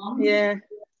on your arms. Yeah.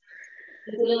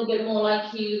 It's a little bit more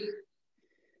like you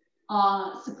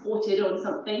are supported on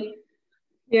something.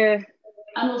 Yeah.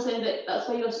 And also that's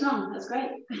why you're strong. That's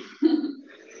great.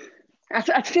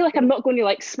 I feel like I'm not going to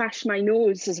like smash my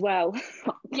nose as well.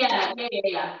 Yeah,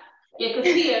 because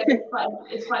here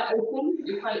it's quite open.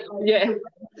 You're quite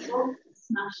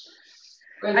smash.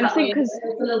 Whereas And I that think way, it's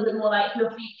a little bit more like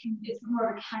your feet it's more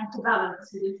of a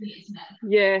counterbalance with your feet, isn't it?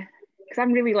 Yeah, because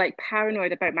I'm really like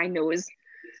paranoid about my nose.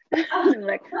 I'm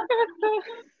like,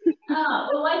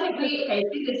 well, why don't we? Okay,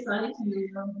 do this side and then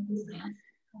this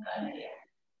one.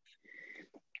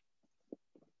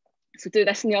 So do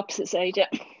this on the opposite side, yeah.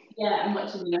 Yeah, I'm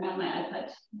watching you. I have my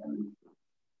iPad.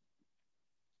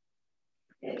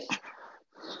 Good.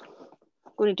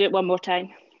 I'm going to do it one more time.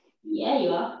 Yeah, you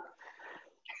are.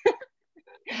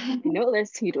 I know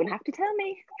this. You don't have to tell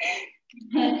me.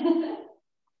 Good.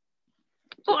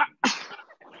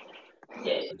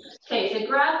 Okay, so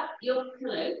grab your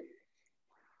pillow.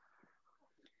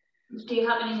 Do you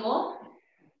have any more?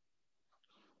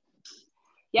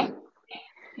 Yeah.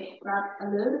 Okay, grab a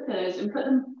load of pillows and put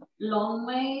them long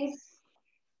ways.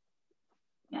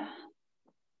 Yeah.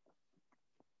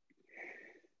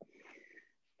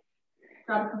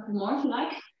 Grab a couple more if you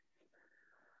like.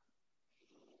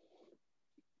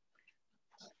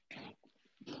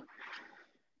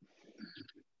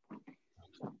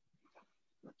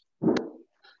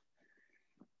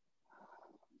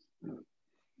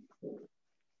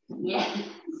 Yeah.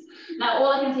 Now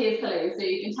all I can see is pillows, so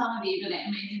you can tell me you've done it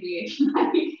amazingly.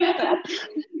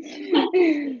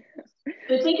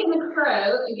 So taking the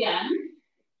crow again,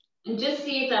 and just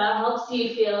see if that helps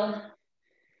you feel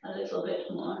a little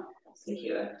bit more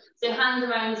secure. So hands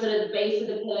around sort of the base of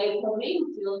the pillow probably.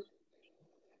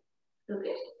 Feel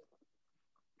good.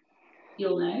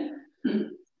 You'll know.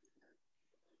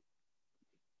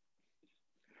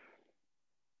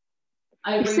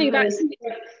 I bring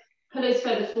pillows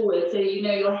further forward so you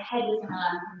know your head is going to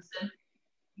land on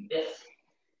like this.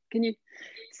 Can you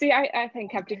see? I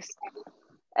think I've just,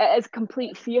 it's a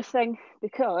complete fear thing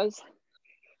because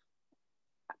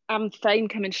I'm fine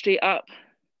coming straight up.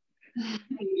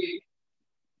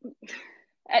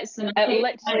 It's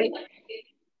literally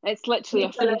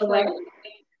a fear thing.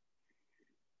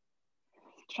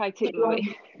 Try to take them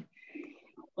away.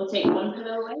 We'll take one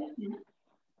pillow away. Yeah.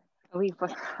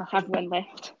 I'll have one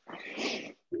left.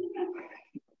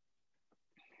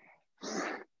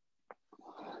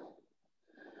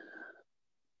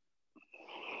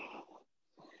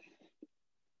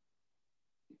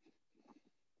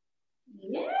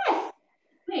 Yes!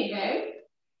 There you go.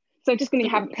 So I'm just going to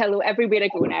have a pillow everywhere I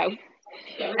go now.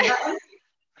 Get rid of that one.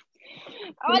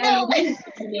 Oh no! And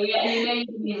you know you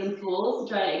can even fall,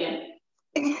 so try it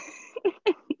again.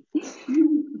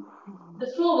 The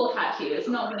floor will catch you. It's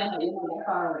not going to hurt you that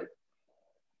far away.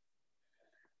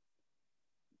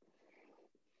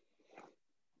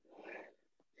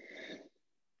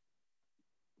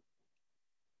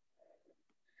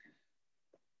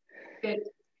 Good.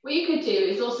 What you could do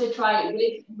is also try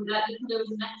it without the pillows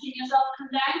letting yourself come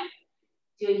down.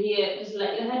 So here, just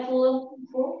let your head fall.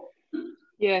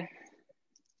 Yeah.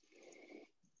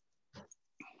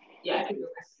 Yeah, keep your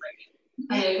wrist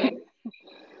break. Okay.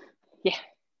 Yeah.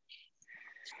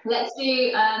 Let's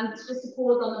do just a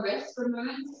pause on the wrist for a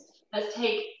moment. Let's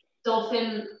take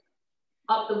dolphin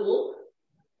up the wall.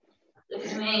 Look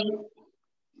at me.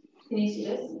 Can you see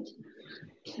this?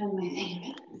 Turn my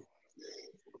thing.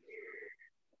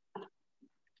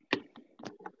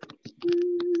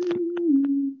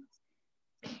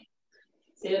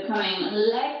 So you're coming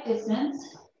leg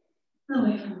distance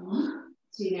away from the wall.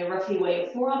 So you know roughly where your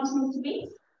forearms need to be.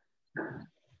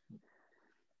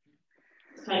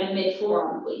 It's kind of mid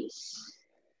forearm weights.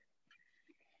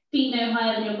 Feet no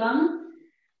higher than your bum.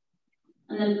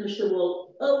 And then push the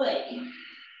wall away.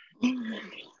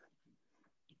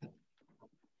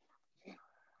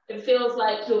 It feels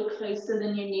like you're closer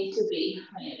than you need to be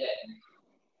when you do it.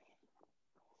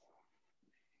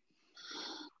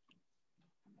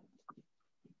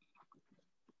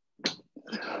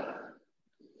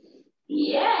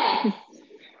 Yes!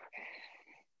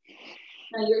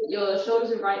 Now your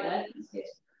shoulders are right there. That's good.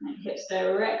 And hips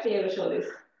directly over shoulders.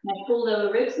 Now pull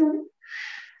lower ribs in.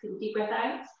 Take a deep breath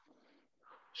out.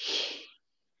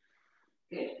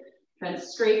 Good. Try and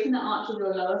straighten the arch of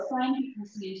your lower spine,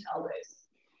 pressing into elbows.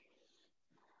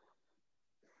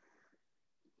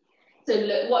 So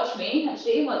look, watch me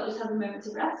actually. We'll just have a moment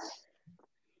to rest.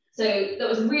 So that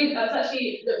was really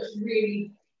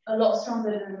a lot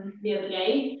stronger than the other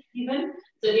day, even.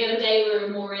 So the other day we were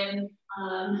more in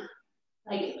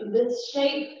like this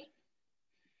shape,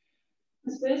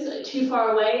 suppose, like too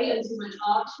far away and too much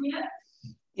arch here.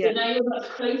 So now you're much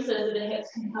closer, so the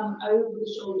hips can come over the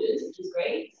shoulders, which is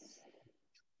great.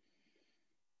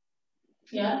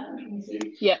 Yeah, I can see.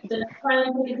 Yeah. So now try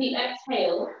and take a deep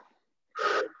exhale.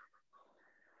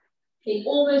 Okay,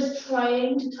 almost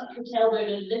trying to touch your tailbone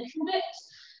a little bit.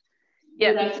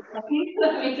 Yeah. Without sucking,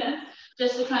 that makes sense.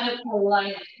 Just to kind of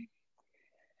align it.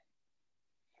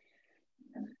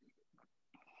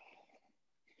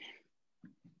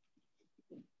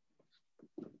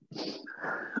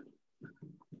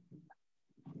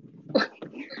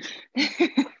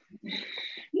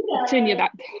 Turn your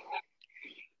back.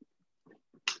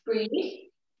 Breathe.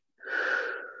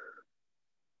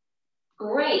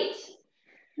 Great.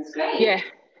 That's great. Yeah.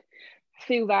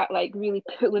 Feel that like really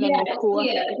pulling in your core.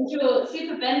 Yeah, because you're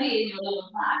super bendy in your lower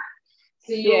back.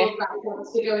 So your back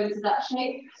wants to go into that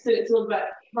shape. So it's all about,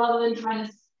 rather than trying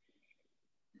to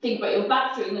think about your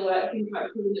back doing the work, think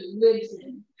about pulling the ribs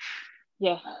in.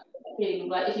 Yeah. Feeling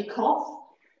like if you cough,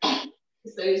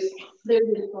 it's those are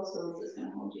the muscles that's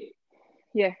going to hold you.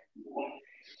 Yeah.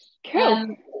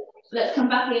 Cool. Let's come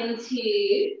back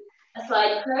into a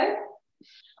side crow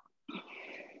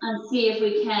and see if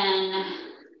we can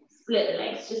split the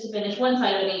legs just to finish one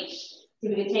side of each. So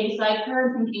we can take a side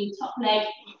crow, thinking top leg,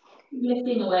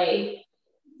 lifting away,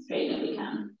 straighten if we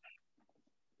can.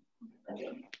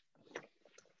 Okay.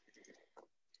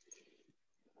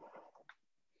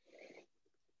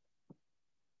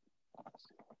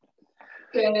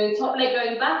 Go top leg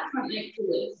going back, front leg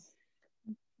forwards.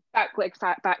 Back leg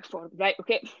back forward, right?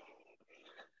 Okay.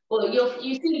 Well,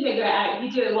 you soon figure it out. If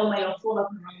you do it one way, you'll fall up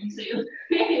and wrong. So you'll do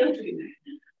it.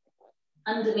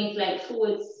 Underneath leg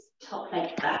forwards, top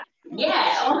leg back.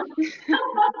 Yeah.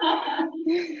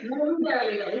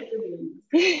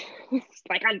 It's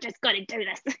like I'm just gonna do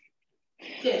this.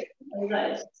 Good.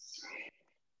 Right.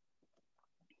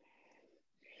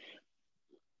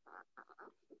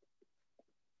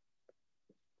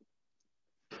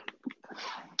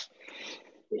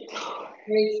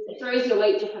 It throws your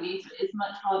weight differently, so it's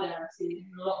much harder to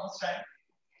a lot more strength.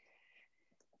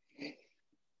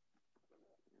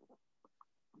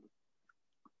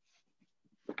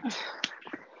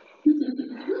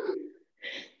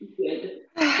 Good.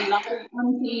 Come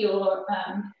onto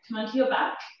your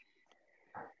back.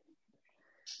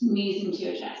 Knees into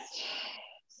your chest.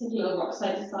 So you'll rock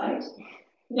side to side.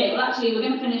 Okay, well actually we're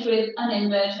going to finish with an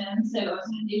inversion. So I was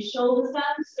going to do shoulder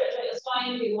stand, stretch out your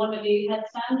spine. If you want to do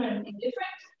headstand or anything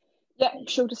different. Yep,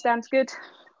 shoulder stand's good.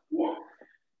 Yeah.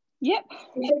 Yep.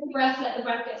 Take a breath, let the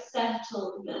breath get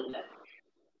settled a little bit.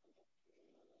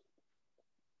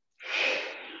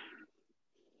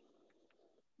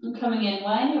 And coming in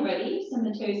when you're ready, send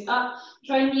the toes up.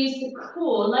 Try and use the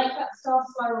core like that star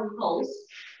spiral pulse,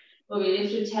 where we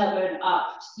lift your tailbone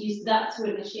up. Use that to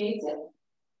initiate it.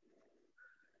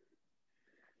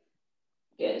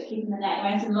 Good, keeping the neck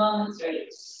nice and long and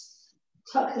straight.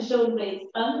 Tuck the shoulder blades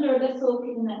under a little,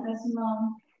 keep the neck nice and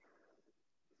long.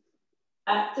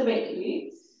 Activate the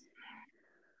glutes.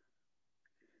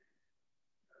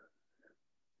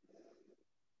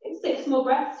 Take 6 more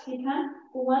breaths if you can.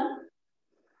 1,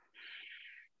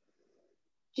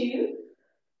 2,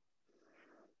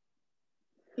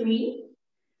 3,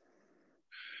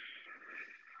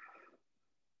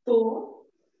 4,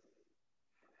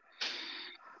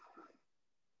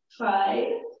 5,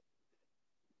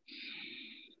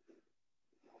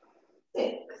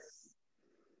 6.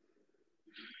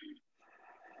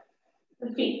 The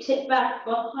feet tip back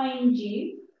behind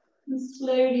you and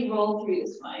slowly roll through the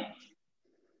spine.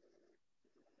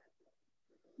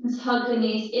 Just hug the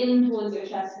knees in towards your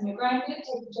chest and your grounded. Take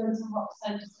a gentle rock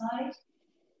side to side.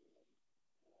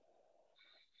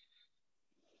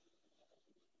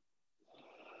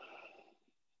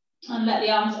 And let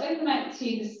the arms open out to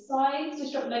the sides.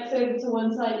 Just drop legs over to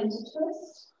one side into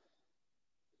twist.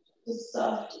 Just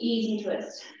soft, easy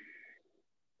twist.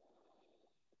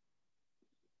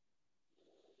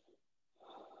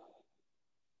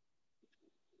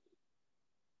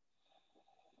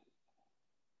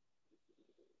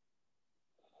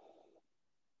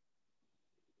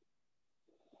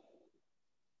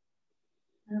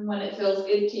 And when it feels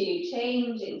good to you,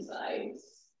 changing sides.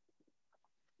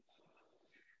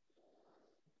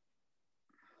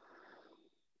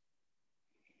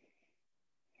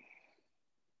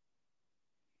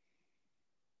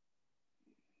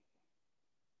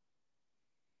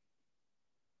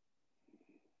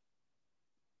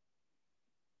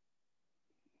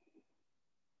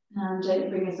 And gently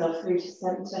bring yourself through to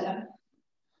center.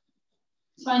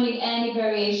 Finding any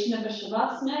variation of a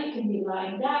shavasana. It can be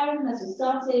lying down as we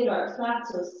started, or flat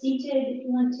or seated if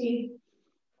you want to.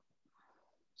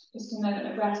 Just a moment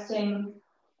of resting.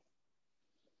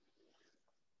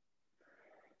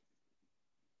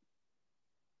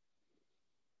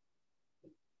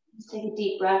 Let's take a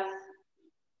deep breath.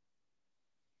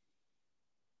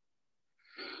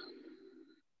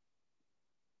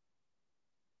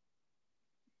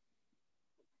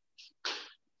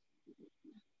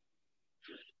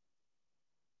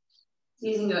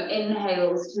 Using your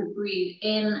inhales to breathe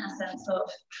in a sense of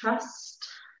trust.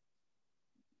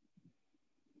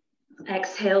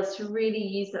 Exhales to really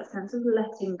use that sense of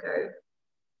letting go.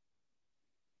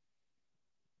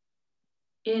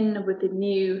 In with the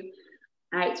new,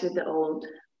 out with the old.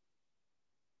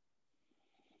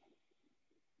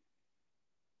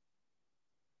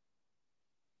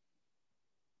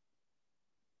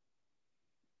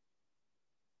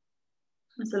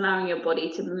 It's allowing your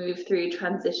body to move through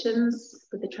transitions,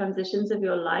 with the transitions of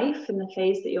your life and the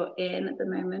phase that you're in at the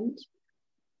moment.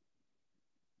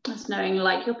 Just knowing,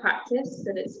 like your practice,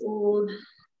 that it's all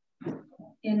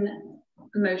in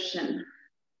motion.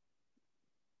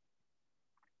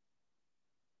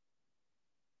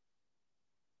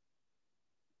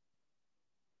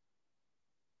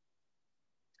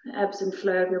 The ebbs and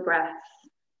flow of your breath.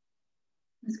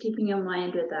 Just keeping your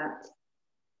mind with that.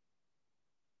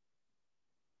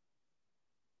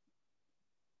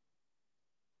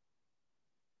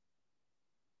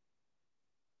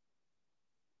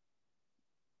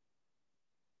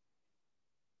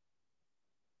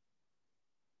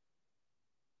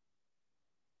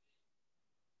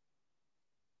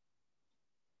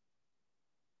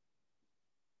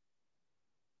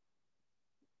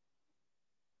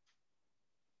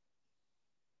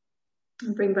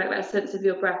 And bring back that sense of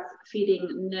your breath feeding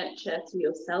nurture to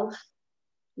yourself.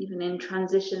 Even in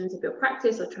transitions of your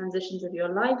practice or transitions of your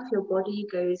life, your body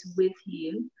goes with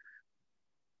you.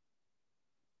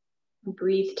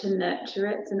 Breathe to nurture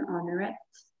it and honor it.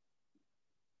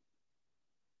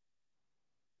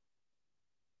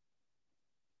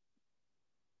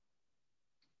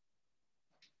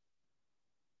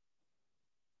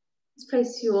 Let's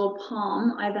place your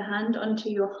palm, either hand,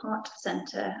 onto your heart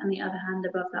center and the other hand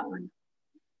above that one.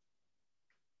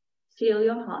 Feel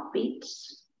your heartbeat.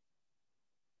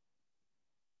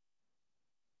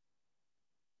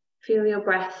 Feel your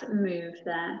breath move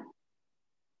there.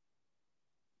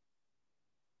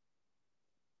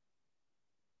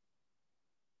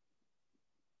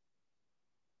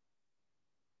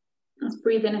 Let's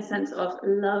breathe in a sense of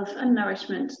love and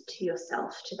nourishment to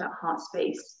yourself, to that heart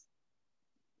space,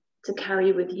 to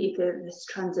carry with you through this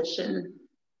transition.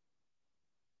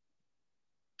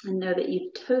 And know that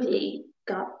you've totally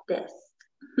got this.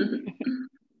 Got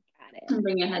it. And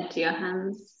bring your head to your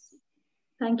hands.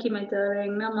 Thank you, my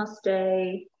darling.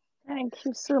 Namaste. Thank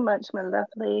you so much, my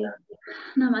lovely.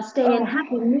 Namaste and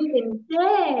happy moving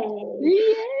day.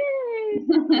 Yay!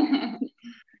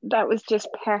 That was just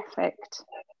perfect.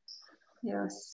 Yes.